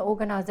people in the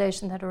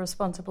organization that are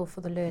responsible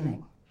for the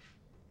learning.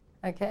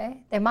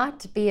 Okay? There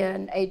might be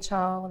an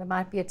HR, or there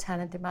might be a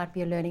talent, there might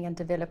be a learning and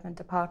development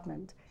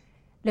department.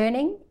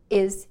 Learning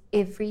is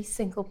every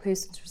single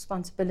person's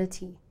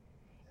responsibility.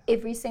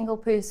 Every single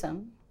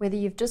person, whether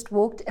you've just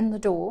walked in the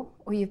door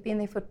or you've been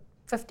there for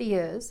 50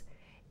 years,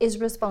 is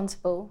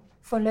responsible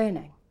for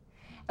learning.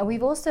 And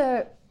we've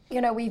also,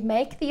 we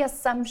make the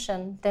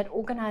assumption that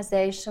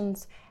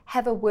organizations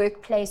have a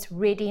workplace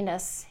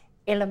readiness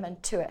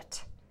element to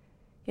it.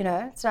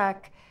 It's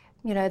like,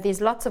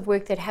 there's lots of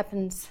work that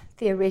happens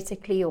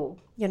theoretically or,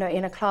 in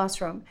a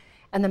classroom.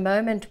 And the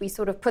moment we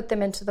sort of put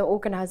them into the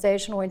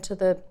organization or into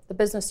the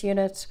business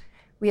unit,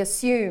 we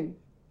assume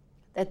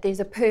that there's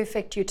a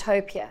perfect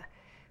utopia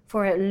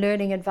for a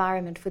learning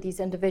environment for these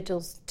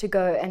individuals to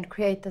go and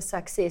create the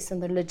success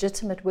and the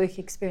legitimate work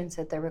experience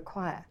that they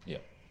require. Yeah.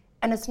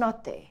 And it's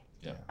not there.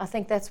 Yeah. I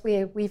think that's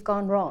where we've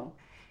gone wrong.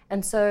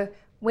 And so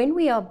when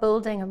we are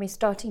building and we're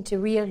starting to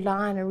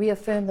realign and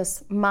reaffirm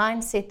this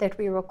mindset that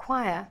we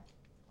require,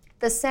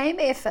 the same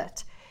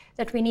effort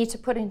that we need to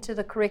put into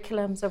the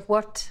curriculums of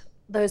what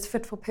those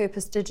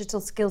fit-for-purpose digital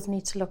skills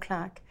need to look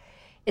like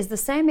is the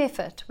same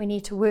effort we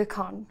need to work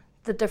on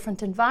the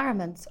different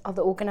environments of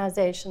the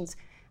organizations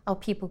our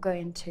people go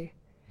into.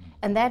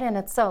 And that in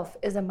itself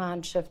is a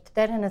mind shift.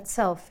 That in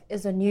itself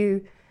is a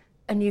new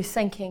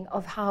thinking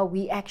of how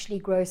we actually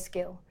grow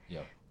skill.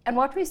 Yeah. And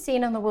what we've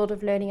seen in the world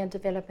of learning and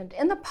development,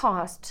 in the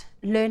past,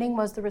 learning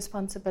was the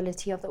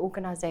responsibility of the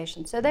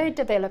organization. So they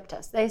developed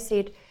us. They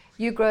said,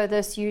 you grow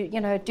this, you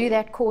do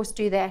that course,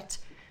 do that,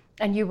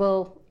 and you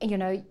will,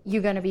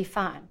 you're going to be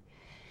fine.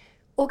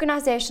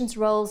 Organizations'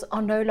 roles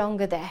are no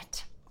longer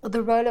that.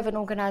 The role of an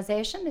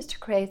organization is to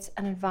create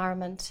an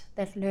environment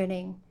that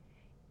learning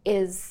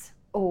is,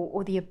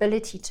 or the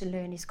ability to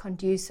learn is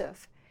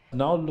conducive.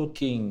 Now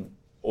looking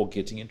or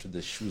getting into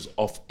the shoes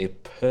of a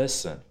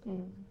person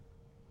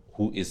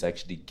who is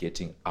actually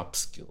getting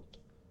upskilled,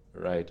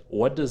 right?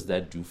 What does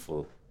that do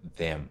for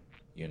them,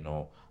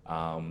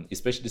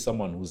 especially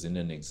someone who's in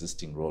an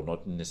existing role,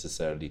 not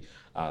necessarily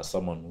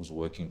someone who's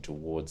working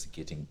towards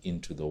getting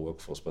into the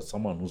workforce, but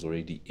someone who's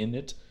already in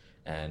it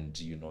and,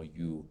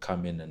 you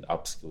come in and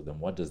upskill them.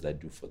 What does that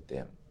do for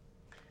them?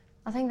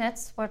 I think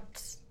that's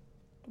what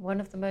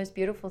one of the most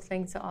beautiful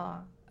things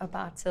are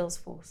about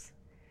Salesforce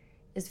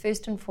is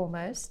first and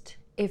foremost,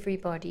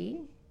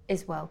 everybody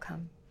is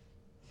welcome.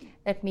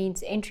 That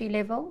means entry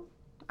level,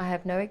 I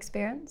have no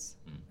experience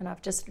and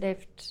I've just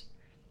left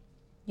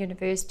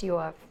university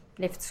or I've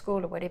left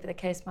school or whatever the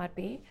case might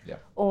be,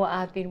 or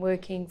I've been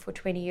working for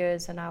 20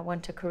 years and I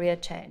want a career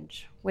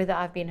change, whether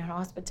I've been in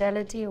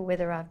hospitality or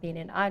whether I've been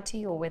in IT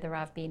or whether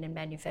I've been in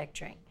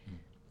manufacturing.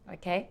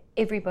 Okay,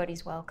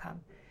 everybody's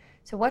welcome.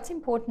 So what's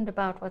important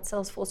about what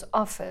Salesforce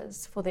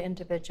offers for the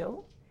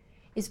individual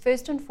is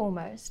first and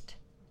foremost,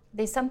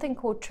 there's something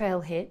called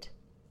Trailhead,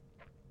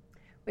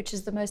 which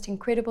is the most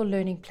incredible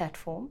learning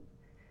platform,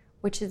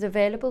 which is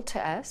available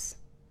to us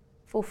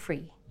for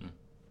free.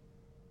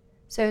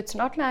 So it's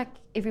not like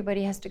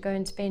everybody has to go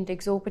and spend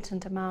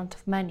exorbitant amount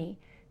of money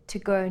to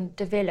go and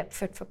develop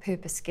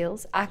fit-for-purpose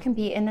skills. I can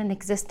be in an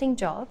existing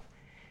job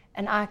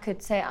and I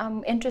could say,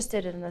 I'm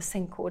interested in this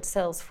thing called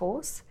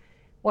Salesforce.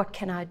 What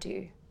can I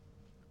do?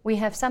 We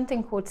have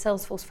something called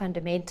Salesforce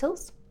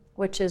Fundamentals,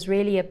 which is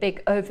really a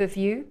big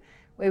overview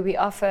where we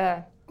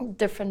offer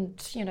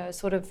different,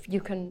 you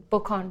can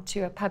book on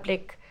to a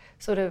public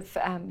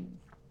event,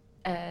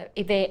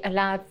 a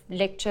live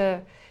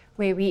lecture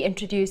where we're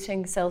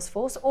introducing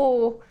Salesforce,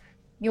 or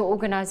your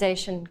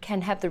organization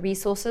can have the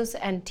resources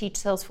and teach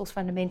Salesforce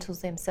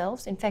Fundamentals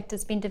themselves. In fact,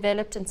 it's been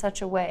developed in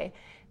such a way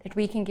that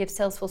we can give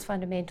Salesforce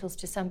Fundamentals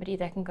to somebody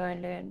that can go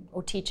and learn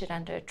or teach it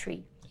under a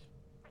tree.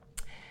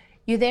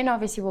 You then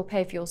obviously will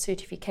pay for your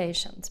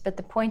certifications, but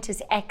the point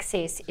is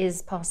access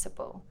is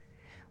possible.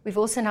 We've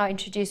also now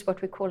introduced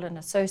what we call an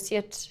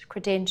associate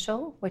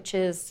credential, which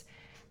is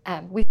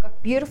we've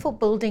got beautiful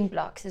building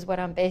blocks is what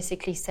I'm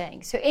basically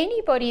saying. So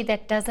anybody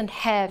that doesn't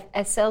have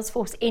a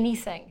Salesforce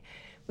anything,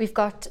 we've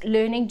got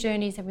learning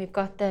journeys and we've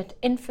got that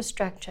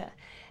infrastructure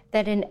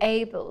that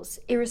enables,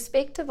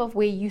 irrespective of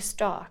where you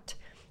start,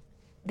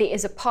 there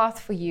is a path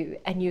for you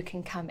and you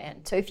can come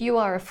in. So if you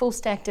are a full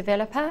stack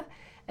developer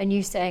and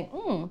you're saying,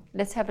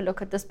 let's have a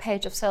look at this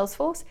page of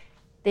Salesforce,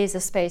 there's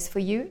a space for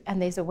you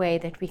and there's a way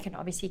that we can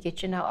obviously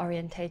get you now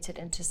orientated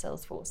into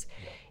Salesforce.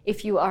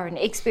 If you are an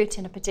expert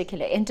in a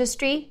particular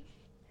industry,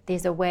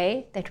 there's a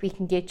way that we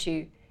can get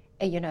you,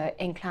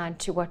 inclined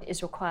to what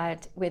is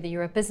required, whether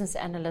you're a business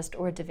analyst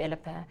or a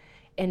developer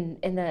in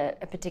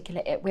a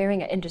particular,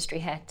 wearing an industry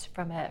hat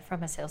from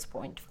a sales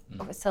point,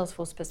 of a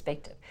Salesforce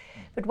perspective.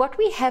 But what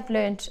we have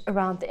learned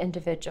around the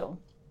individual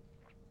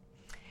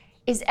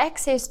is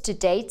access to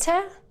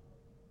data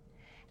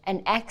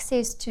and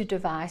access to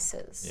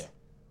devices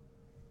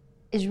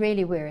is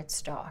really where it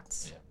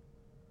starts.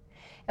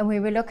 And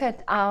when we look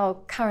at our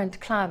current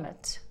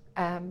climate,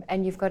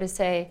 and you've got to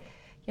say,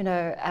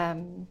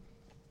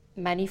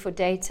 money for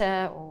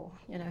data or,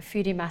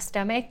 food in my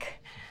stomach,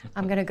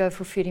 I'm going to go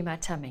for food in my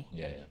tummy.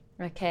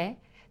 Okay?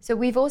 So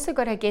we've also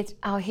got to get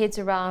our heads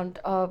around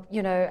of,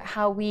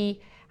 how we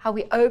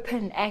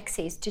open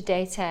access to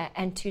data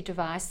and to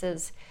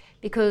devices,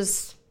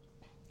 because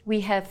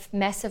We have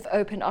massive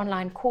open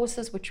online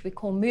courses, which we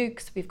call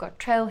MOOCs. We've got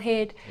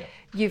Trailhead. Yeah.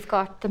 You've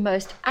got the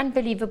most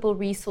unbelievable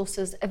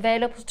resources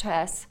available to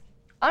us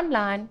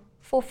online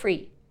for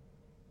free.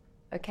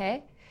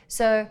 Okay?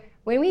 So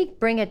when we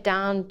bring it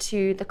down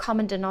to the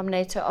common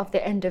denominator of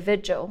the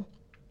individual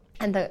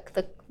and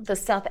the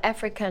South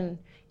African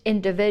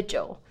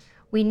individual,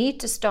 we need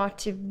to start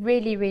to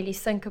really, really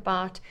think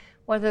about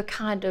what are the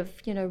kind of,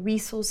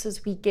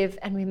 resources we give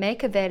and we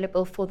make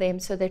available for them,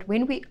 so that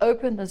when we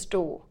open this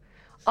door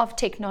of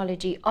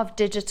technology, of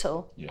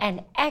digital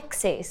and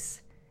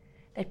access,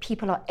 that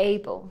people are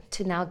able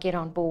to now get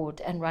on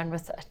board and run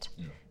with it.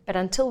 Yeah. But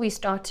until we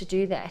start to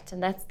do that,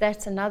 and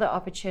that's another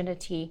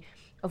opportunity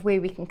of where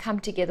we can come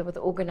together with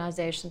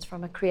organizations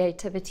from a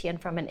creativity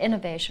and from an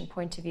innovation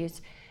point of view,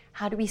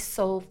 how do we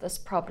solve this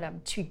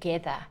problem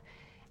together?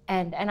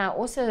 And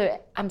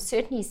I'm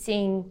certainly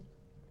seeing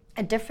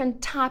a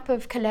different type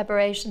of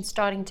collaboration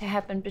starting to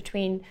happen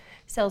between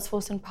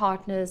Salesforce and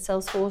partners,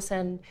 Salesforce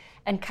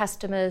and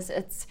customers.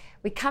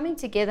 We're coming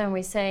together and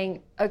we're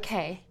saying,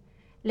 okay,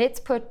 let's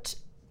put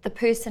the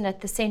person at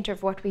the center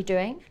of what we're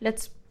doing.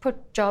 Let's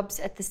put jobs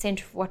at the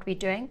center of what we're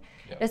doing.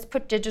 Yeah. Let's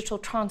put digital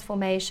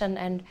transformation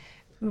and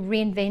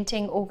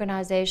reinventing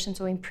organizations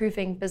or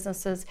improving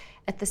businesses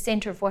at the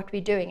center of what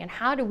we're doing. And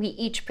how do we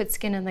each put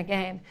skin in the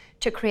game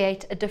to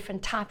create a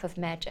different type of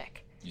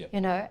magic?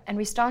 Yeah. And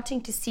we're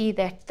starting to see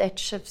that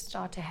shift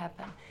start to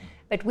happen.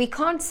 But we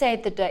can't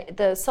say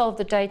solve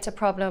the data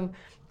problem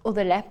or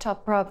the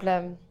laptop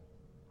problem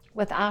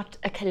without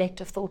a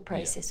collective thought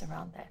process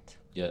around that.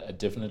 Yeah,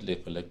 definitely a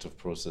collective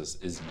process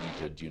is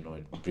needed,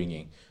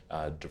 bringing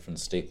different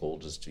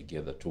stakeholders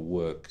together to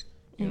work,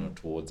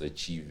 towards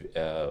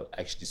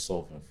actually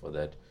solving for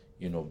that,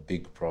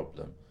 big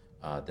problem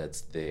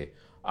that's there.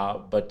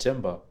 But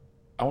Themba,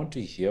 I want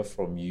to hear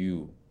from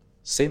you,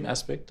 same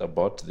aspect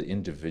about the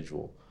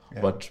individual,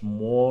 but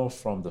more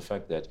from the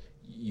fact that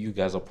you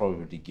guys are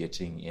probably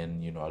getting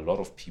in, a lot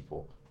of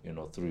people,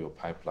 through your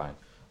pipeline.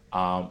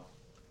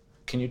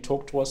 Can you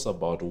talk to us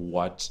about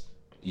what,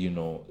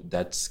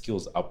 that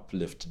skills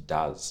uplift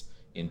does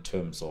in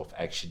terms of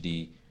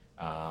actually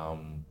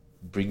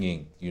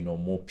bringing,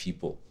 more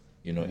people,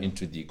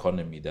 into the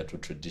economy that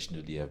would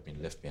traditionally have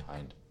been left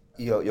behind?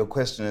 Your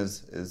question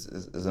is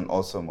an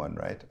awesome one,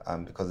 right?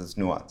 Because it's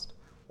nuanced.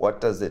 What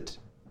does it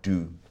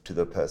do to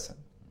the person,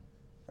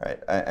 right?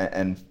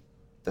 And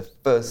the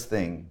first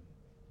thing,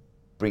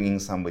 bringing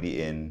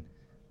somebody in,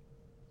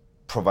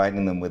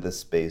 providing them with a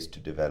space to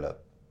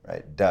develop,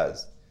 right,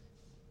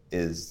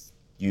 is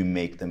you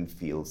make them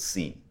feel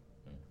seen,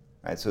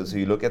 right? So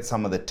you look at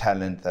some of the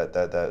talent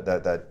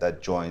that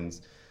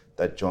joins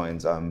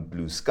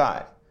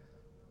Bluesky.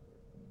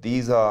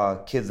 These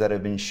are kids that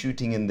have been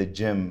shooting in the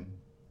gym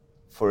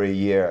for a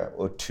year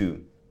or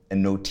two,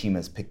 and no team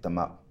has picked them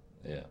up.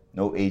 Yeah.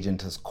 No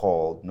agent has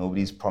called.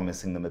 Nobody's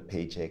promising them a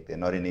paycheck. They're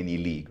not in any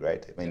league,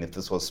 right? I mean, if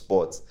this was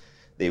sports,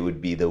 they would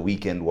be the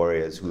weekend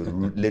warriors who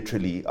are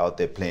literally out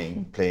there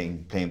playing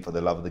for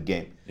the love of the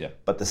game. Yeah.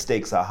 But the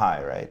stakes are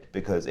high, right?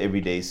 Because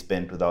every day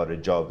spent without a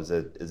job is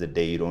a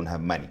day you don't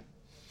have money.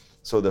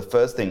 So the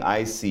first thing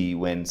I see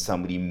when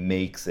somebody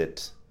makes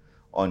it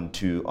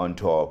onto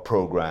our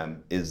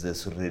program is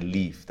this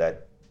relief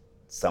that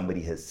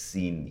somebody has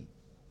seen me.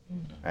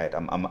 Right,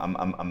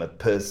 I'm a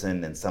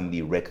person, and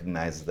somebody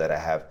recognizes that I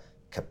have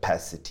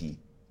capacity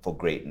for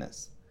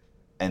greatness,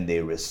 and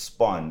they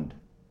respond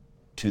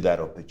to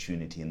that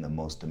opportunity in the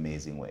most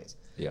amazing ways.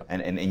 Yeah.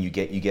 And you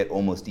get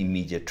almost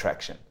immediate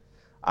traction.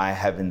 I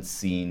haven't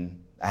seen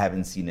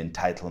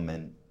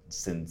entitlement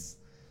since,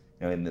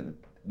 in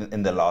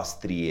the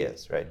last 3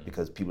 years, right? Mm-hmm.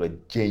 Because people are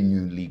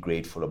genuinely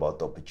grateful about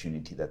the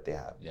opportunity that they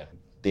have. Yeah.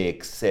 They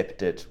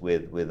accept it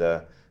with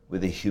a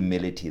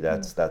humility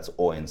that's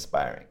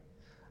awe-inspiring.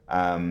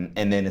 And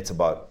then it's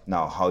about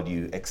now, how do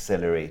you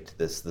accelerate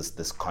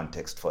this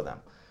context for them?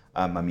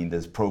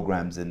 There's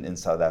programs in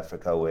South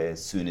Africa where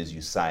as soon as you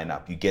sign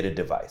up, you get a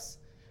device,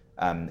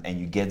 and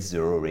you get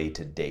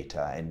 0-rated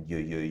data, and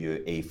you're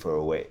A for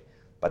away.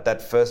 But that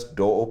first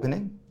door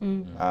opening,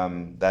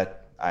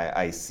 that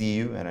I see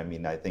you,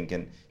 and I think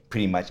in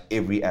pretty much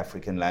every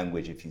African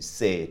language, if you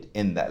say it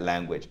in that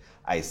language,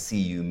 I see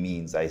you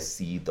means I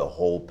see the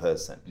whole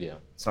person. Yeah.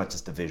 It's not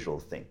just a visual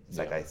thing. It's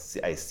like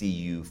I see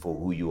you for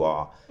who you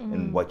are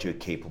and what you're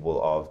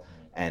capable of,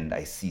 and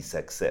I see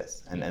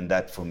success. And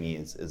that for me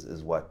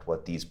is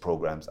what these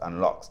programs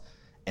unlocks.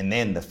 And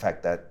then the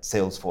fact that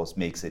Salesforce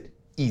makes it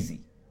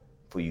easy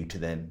for you to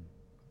then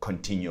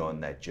continue on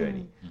that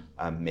journey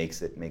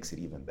makes it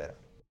even better.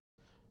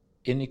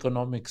 In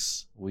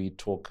economics, we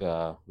talk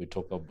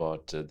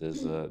about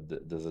there's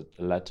a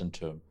Latin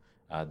term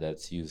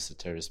that's used,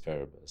 ceteris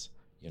paribus.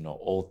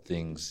 All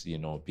things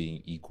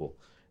being equal,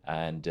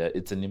 and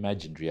it's an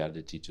imagined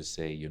reality to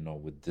say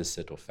with this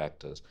set of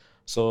factors.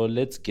 So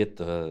let's get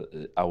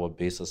our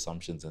base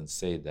assumptions and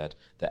say that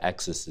the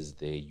access is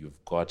there.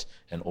 You've got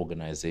an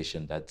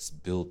organization that's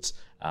built,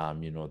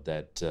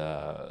 that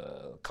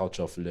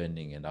culture of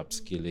learning and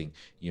upskilling,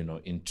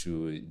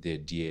 into their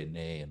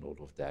DNA and all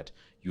of that.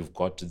 You've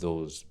got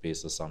those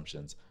base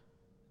assumptions.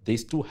 they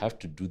still have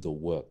to do the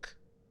work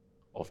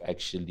of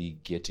actually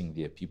getting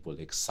their people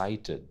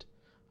excited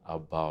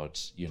about,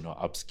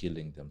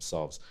 upskilling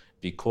themselves.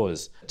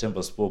 Because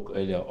Themba spoke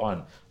earlier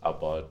on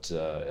about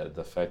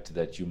the fact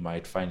that you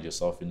might find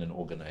yourself in an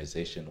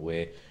organization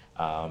where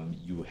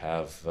you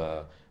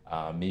have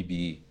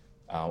maybe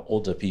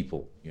older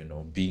people,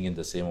 being in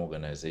the same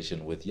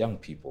organization with young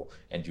people,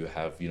 and you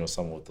have,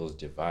 some of those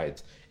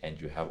divides, and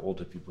you have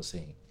older people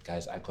saying,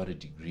 guys, I got a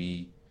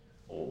degree,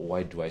 or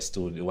why do I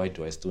still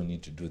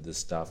need to do this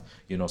stuff?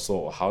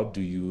 So how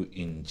do you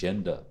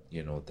engender,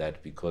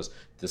 that? Because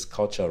this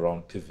culture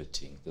around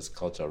pivoting, this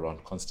culture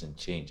around constant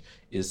change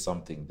is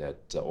something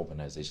that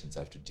organizations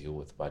have to deal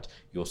with, but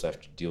you also have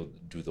to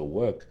do the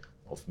work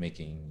of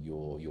making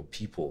your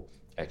people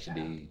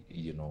actually,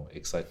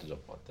 excited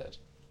about that.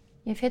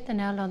 You've hit the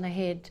nail on the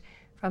head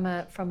from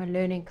a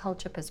learning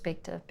culture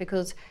perspective,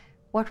 because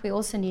what we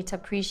also need to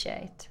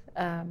appreciate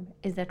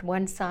is that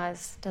one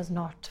size does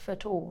not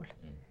fit all.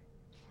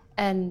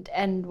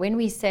 And when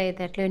we say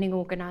that learning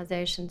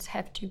organizations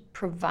have to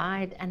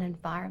provide an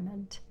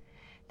environment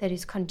that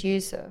is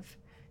conducive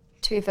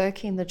to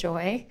evoking the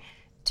joy,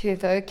 to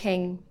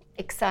evoking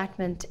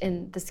excitement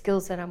in the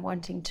skills that I'm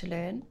wanting to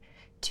learn,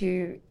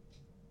 to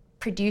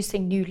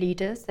producing new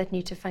leaders that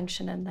need to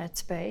function in that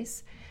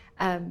space,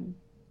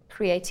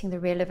 creating the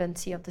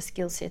relevancy of the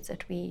skill sets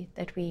that we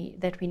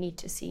need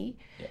to see.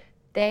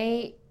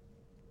 They,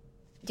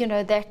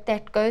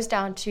 that goes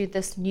down to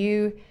this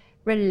new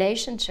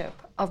relationship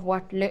of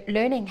what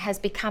learning has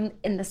become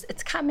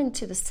it's come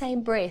into the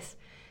same breath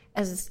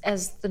as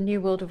the new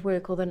world of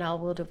work or the now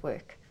world of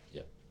work.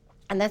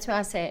 And that's why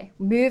I say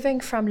moving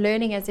from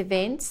learning as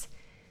events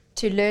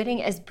to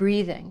learning as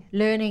breathing,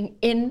 learning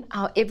in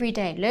our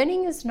everyday.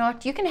 Learning is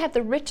not, you can have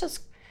the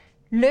richest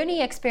learning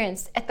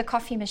experience at the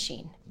coffee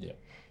machine.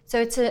 So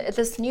it's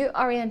this new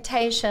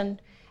orientation,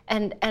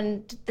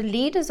 and the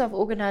leaders of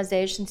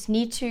organizations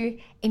need to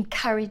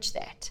encourage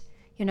that.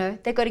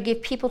 They've got to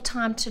give people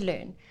time to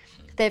learn.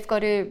 They've got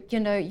to,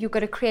 you've got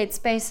to create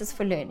spaces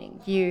for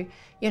learning. You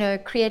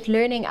create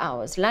learning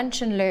hours,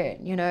 lunch and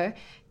learn,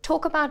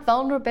 talk about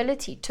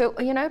vulnerability,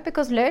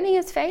 because learning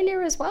is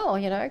failure as well.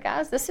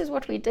 Guys, this is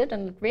what we did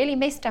and it really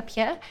messed up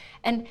here.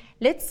 And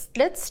let's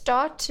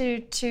start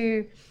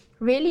to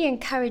really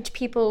encourage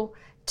people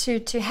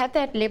to have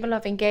that level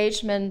of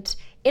engagement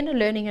in a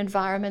learning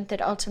environment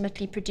that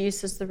ultimately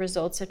produces the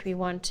results that we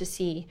want to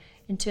see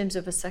in terms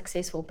of a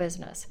successful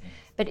business.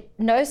 But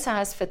no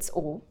size fits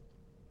all.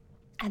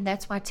 And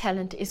that's why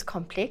talent is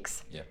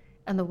complex.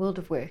 And the world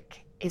of work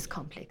is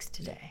complex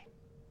today.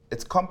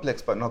 It's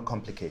complex, but not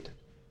complicated.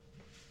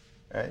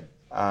 Right?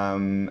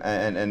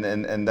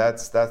 And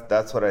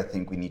that's what I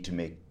think we need to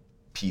make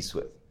peace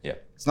with.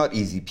 It's not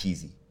easy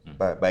peasy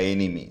by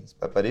any means.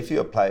 But if you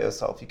apply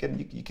yourself, you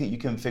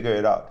can figure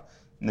it out.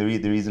 And the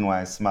reason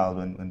why I smiled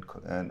when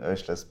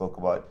Ursula spoke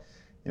about,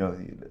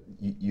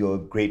 your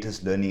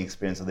greatest learning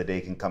experience of the day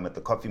can come at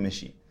the coffee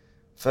machine.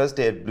 First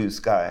day at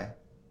Bluesky,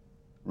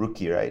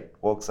 rookie, right,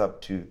 walks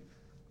up to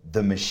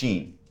the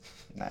machine,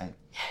 right?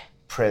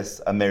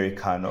 Press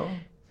Americano,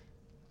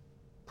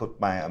 put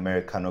my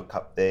Americano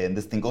cup there, and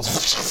this thing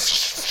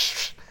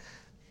goes.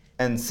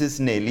 And Sis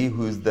Nelly,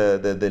 who's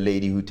the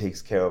lady who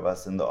takes care of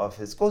us in the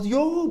office, goes,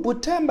 yo,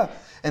 Themba.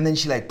 And then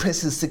she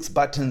presses 6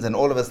 buttons, and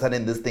all of a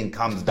sudden this thing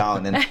comes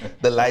down and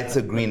the lights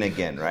are green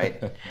again,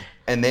 right?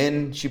 And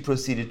then she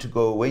proceeded to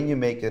go, when you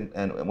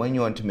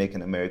want to make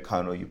an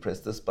Americano, you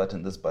press this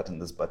button, this button,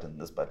 this button,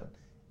 this button,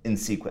 in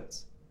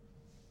sequence.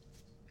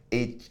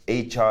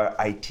 HR,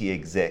 IT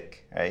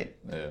exec, right?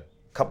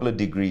 Couple of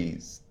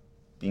degrees,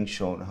 being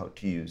shown how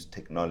to use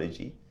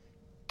technology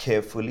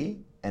carefully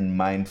and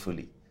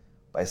mindfully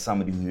by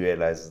somebody who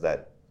realizes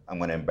that I'm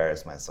going to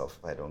embarrass myself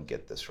if I don't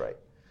get this right.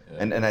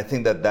 And I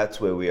think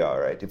that's where we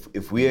are, right?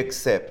 If we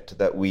accept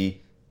that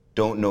we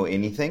don't know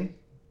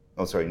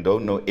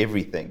don't know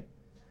everything,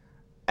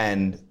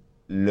 and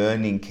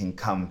learning can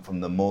come from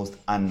the most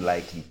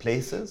unlikely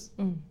places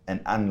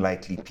and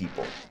unlikely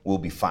people, we'll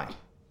be fine.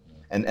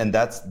 And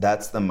that's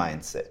the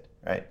mindset,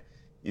 right?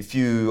 If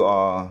you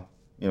are,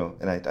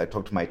 and I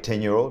talk to my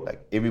 10-year-old,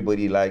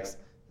 everybody likes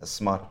a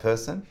smart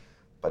person,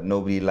 but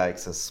nobody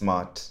likes a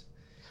smart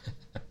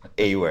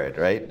A word,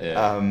 right?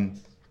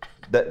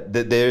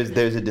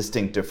 There's a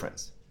distinct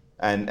difference,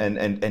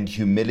 and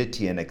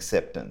humility and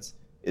acceptance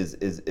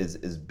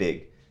is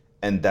big,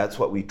 and that's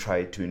what we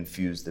try to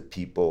infuse the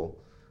people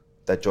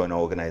that join our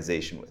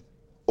organization with.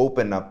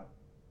 Open up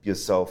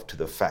yourself to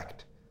the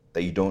fact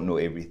that you don't know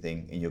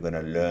everything, and you're going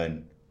to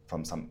learn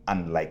from some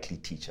unlikely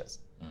teachers,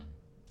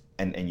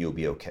 and you'll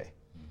be okay.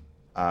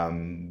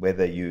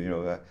 Whether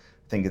I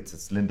think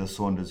it's Linda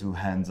Saunders who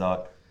hands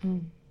out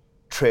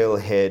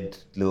trailhead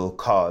little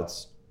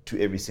cards to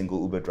every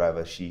single Uber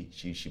driver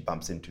she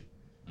bumps into,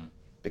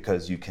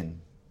 because you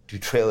can do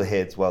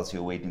trailheads whilst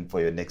you're waiting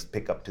for your next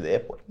pickup to the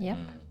airport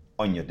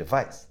on your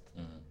device,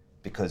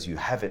 because you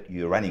have it,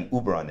 you're running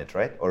Uber on it,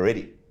 right?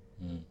 Already,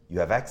 you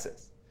have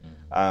access.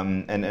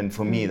 And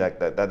for me, like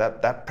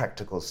that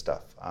practical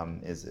stuff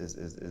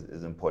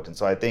is important.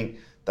 So I think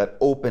that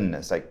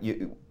openness, like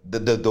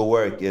the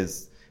work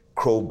is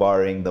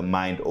crowbarring the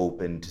mind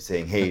open to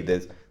saying, hey,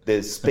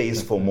 there's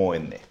space for more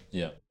in there.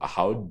 Yeah.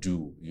 How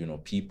do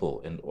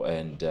people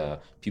and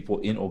people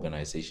in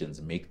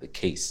organizations make the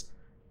case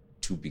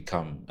to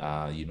become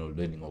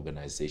learning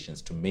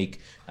organizations, to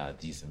make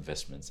these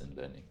investments in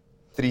learning?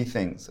 3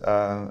 things.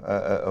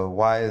 A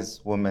wise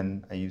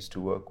woman I used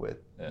to work with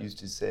used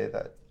to say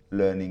that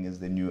learning is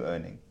the new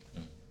earning,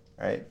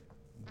 right?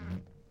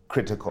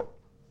 Critical.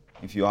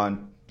 If you aren't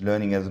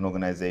learning as an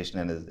organization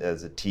and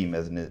as a team,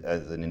 as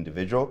an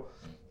individual,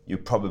 you're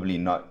probably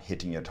not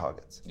hitting your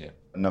targets. Yeah.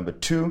 Number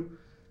 2,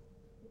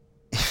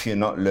 if you're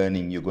not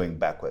learning, you're going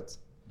backwards,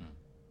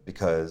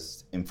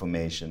 because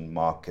information,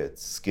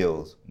 markets,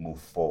 skills move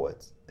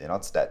forwards. They're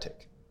not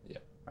static. Yeah.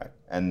 Right.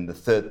 And the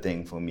 3rd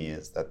thing for me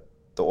is that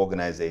the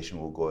organization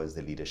will go as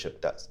the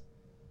leadership does.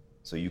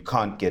 So you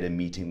can't get a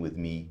meeting with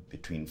me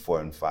between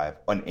 4 and 5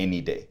 on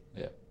any day.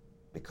 Yeah.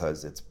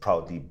 Because it's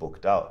proudly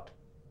booked out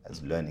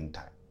as learning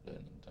time.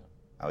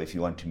 Now, if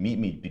you want to meet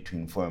me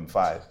between 4 and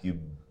 5, you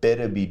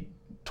better be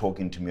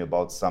talking to me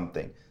about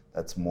something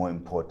that's more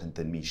important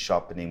than me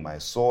sharpening my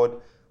sword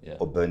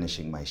or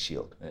burnishing my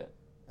shield. Yeah.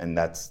 And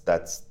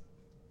that's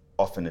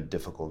often a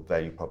difficult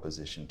value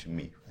proposition to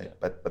me. Right?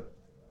 Yeah. But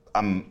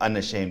I'm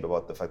unashamed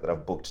about the fact that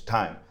I've booked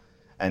time.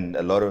 And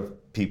a lot of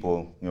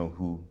people,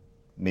 who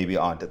maybe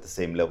aren't at the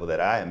same level that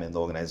I am in the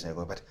organization, are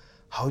going, but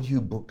how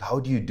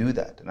do you do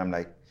that? And I'm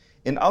like,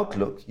 in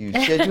Outlook, you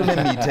schedule a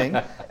meeting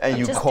and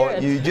you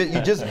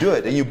you just do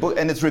it and you book,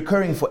 and it's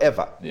recurring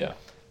forever. Yeah.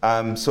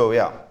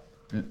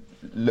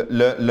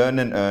 Learn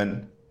and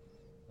earn,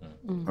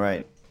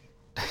 right?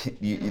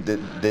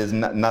 There's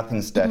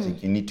nothing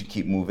static. You need to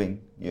keep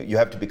moving. You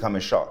have to become a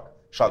shark.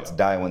 Sharks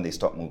die when they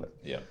stop moving.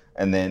 Yeah.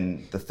 And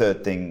then the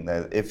 3rd thing,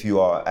 that if you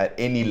are at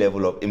any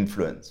level of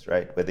influence,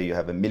 right, whether you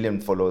have 1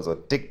 million followers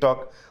on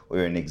TikTok or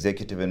you're an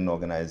executive in an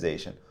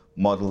organization,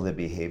 model the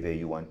behavior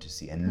you want to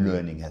see, and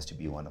learning has to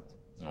be one of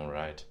them. All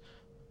right.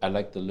 I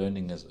like the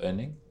learning as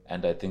earning,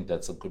 and I think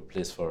that's a good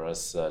place for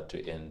us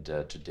to end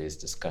today's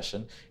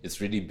discussion. It's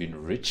really been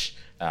rich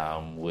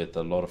with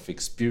a lot of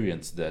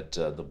experience that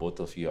the both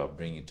of you are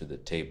bringing to the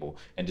table,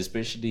 and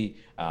especially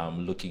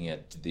looking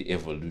at the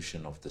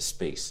evolution of the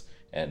space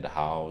and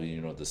how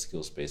the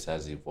skill space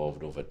has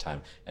evolved over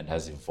time and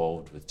has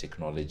evolved with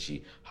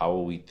technology. How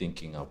are we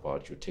thinking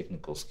about your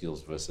technical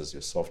skills versus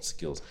your soft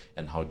skills,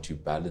 and how do you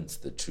balance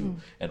the two?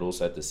 And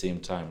also at the same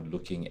time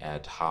looking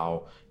at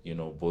how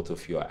both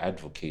of you are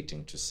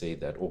advocating to say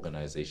that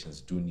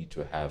organizations do need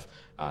to have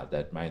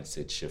that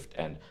mindset shift.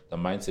 And the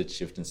mindset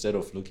shift, instead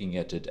of looking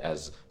at it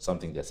as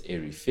something that's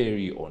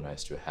airy-fairy or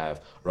nice to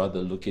have, rather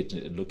look at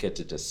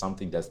it as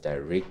something that's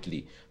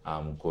directly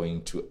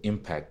going to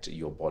impact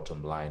your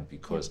bottom line,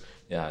 because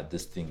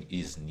this thing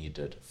is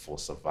needed for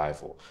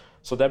survival.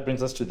 So that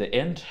brings us to the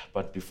end.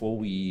 But before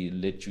we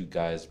let you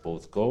guys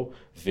both go,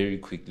 very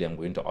quickly, I'm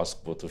going to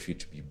ask both of you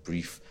to be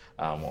brief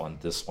on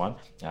this one.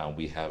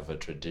 We have a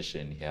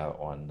tradition here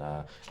on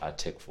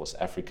TechForce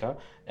Africa,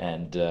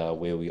 and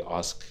where we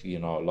ask,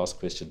 our last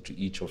question to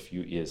each of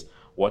you is,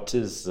 what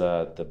is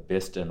the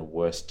best and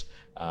worst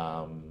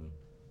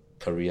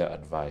career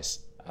advice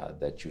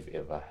that you've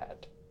ever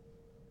had?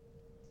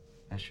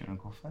 I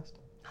shouldn't go first.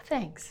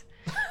 Thanks.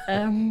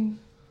 I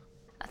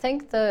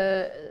think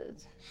the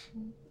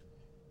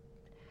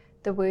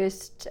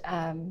worst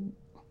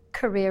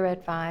career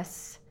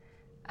advice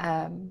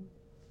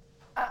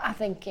I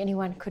think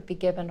anyone could be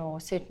given, or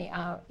certainly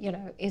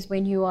is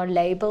when you are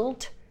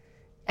labeled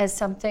as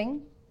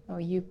something,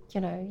 or you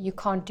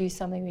can't do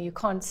something, or you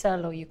can't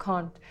sell, or you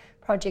can't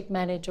project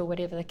manage, or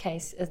whatever the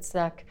case. It's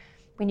like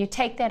when you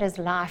take that as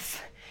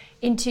life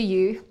into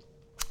you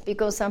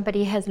because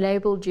somebody has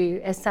labeled you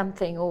as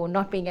something, or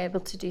not being able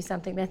to do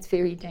something, that's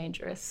very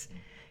dangerous.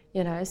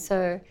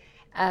 So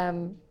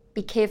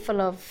be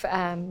careful of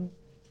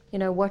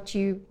what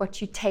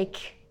you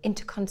take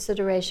into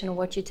consideration, or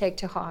what you take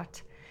to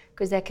heart,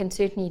 because that can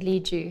certainly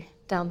lead you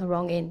down the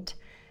wrong end.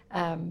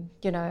 And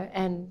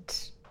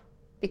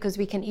because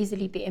we can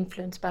easily be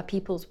influenced by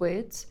people's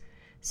words,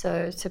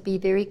 so be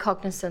very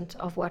cognizant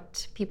of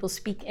what people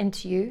speak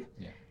into you,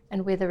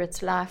 and whether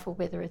it's life or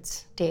whether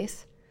it's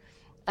death.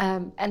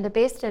 And the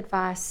best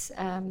advice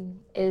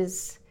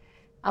is,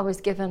 I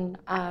was given,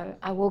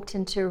 I walked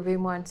into a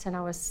room once, and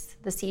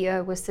the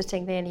CEO was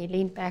sitting there, and he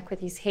leaned back with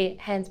his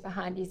hands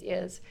behind his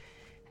ears,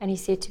 and he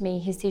said to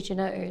me,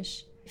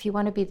 Ush, if you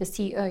want to be the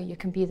CEO, you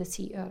can be the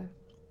CEO.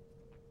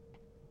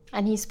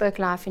 And he spoke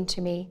life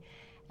into me,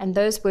 and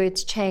those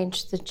words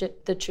changed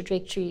the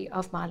trajectory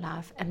of my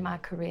life and my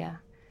career.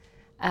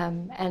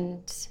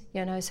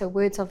 So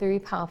words are very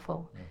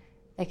powerful.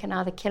 They can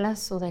either kill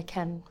us, or they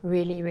can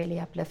really, really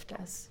uplift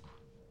us.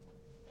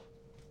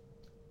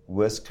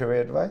 Worst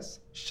career advice?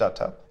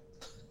 Shut up.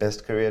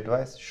 Best career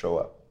advice? Show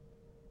up.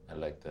 I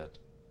like that.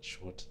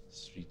 Short,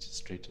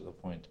 straight to the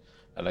point.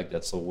 I like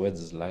that. So words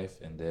is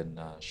life, and then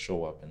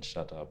show up and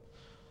shut up.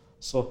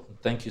 So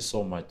thank you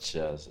so much,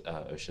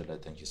 Ursula.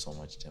 Thank you so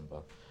much,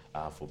 Themba,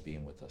 for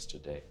being with us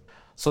today.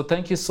 So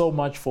thank you so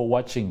much for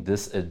watching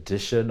this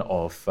edition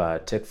of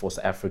TechForce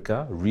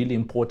Africa. Really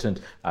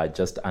important,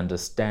 just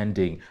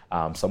understanding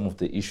some of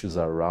the issues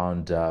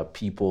around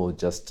people,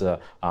 just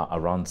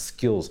around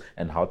skills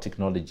and how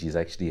technology is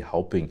actually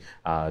helping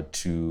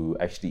to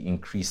actually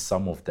increase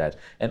some of that.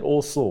 And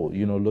also,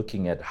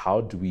 looking at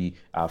how do we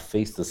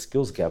face the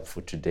skills gap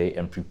for today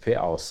and prepare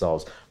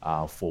ourselves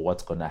for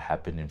what's going to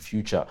happen in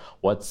future.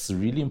 What's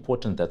really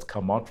important that's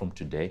come out from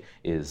today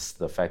is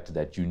the fact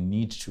that we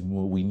need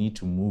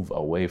to move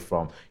away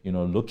from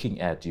looking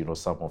at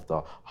some of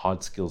the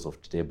hard skills of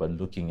today, but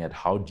looking at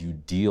how do you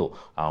deal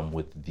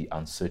with the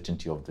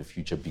uncertainty of the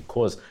future,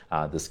 because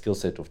the skill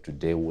set of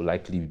today will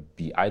likely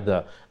be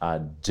either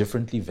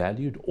differently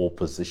valued or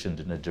positioned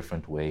in a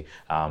different way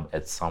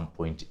at some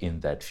point in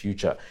that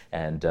future.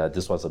 And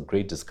this was a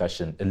great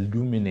discussion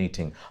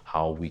illuminating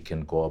how we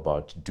can go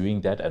about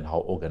doing that and how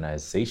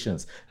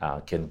organizations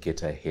can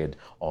get ahead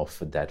of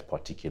that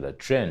particular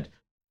trend.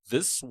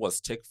 This was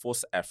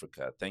TechForce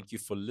Africa. Thank you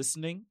for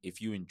listening.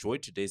 If you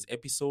enjoyed today's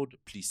episode,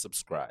 please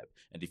subscribe.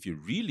 And if you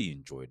really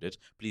enjoyed it,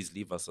 please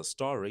leave us a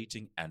star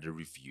rating and a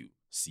review.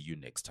 See you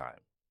next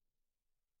time.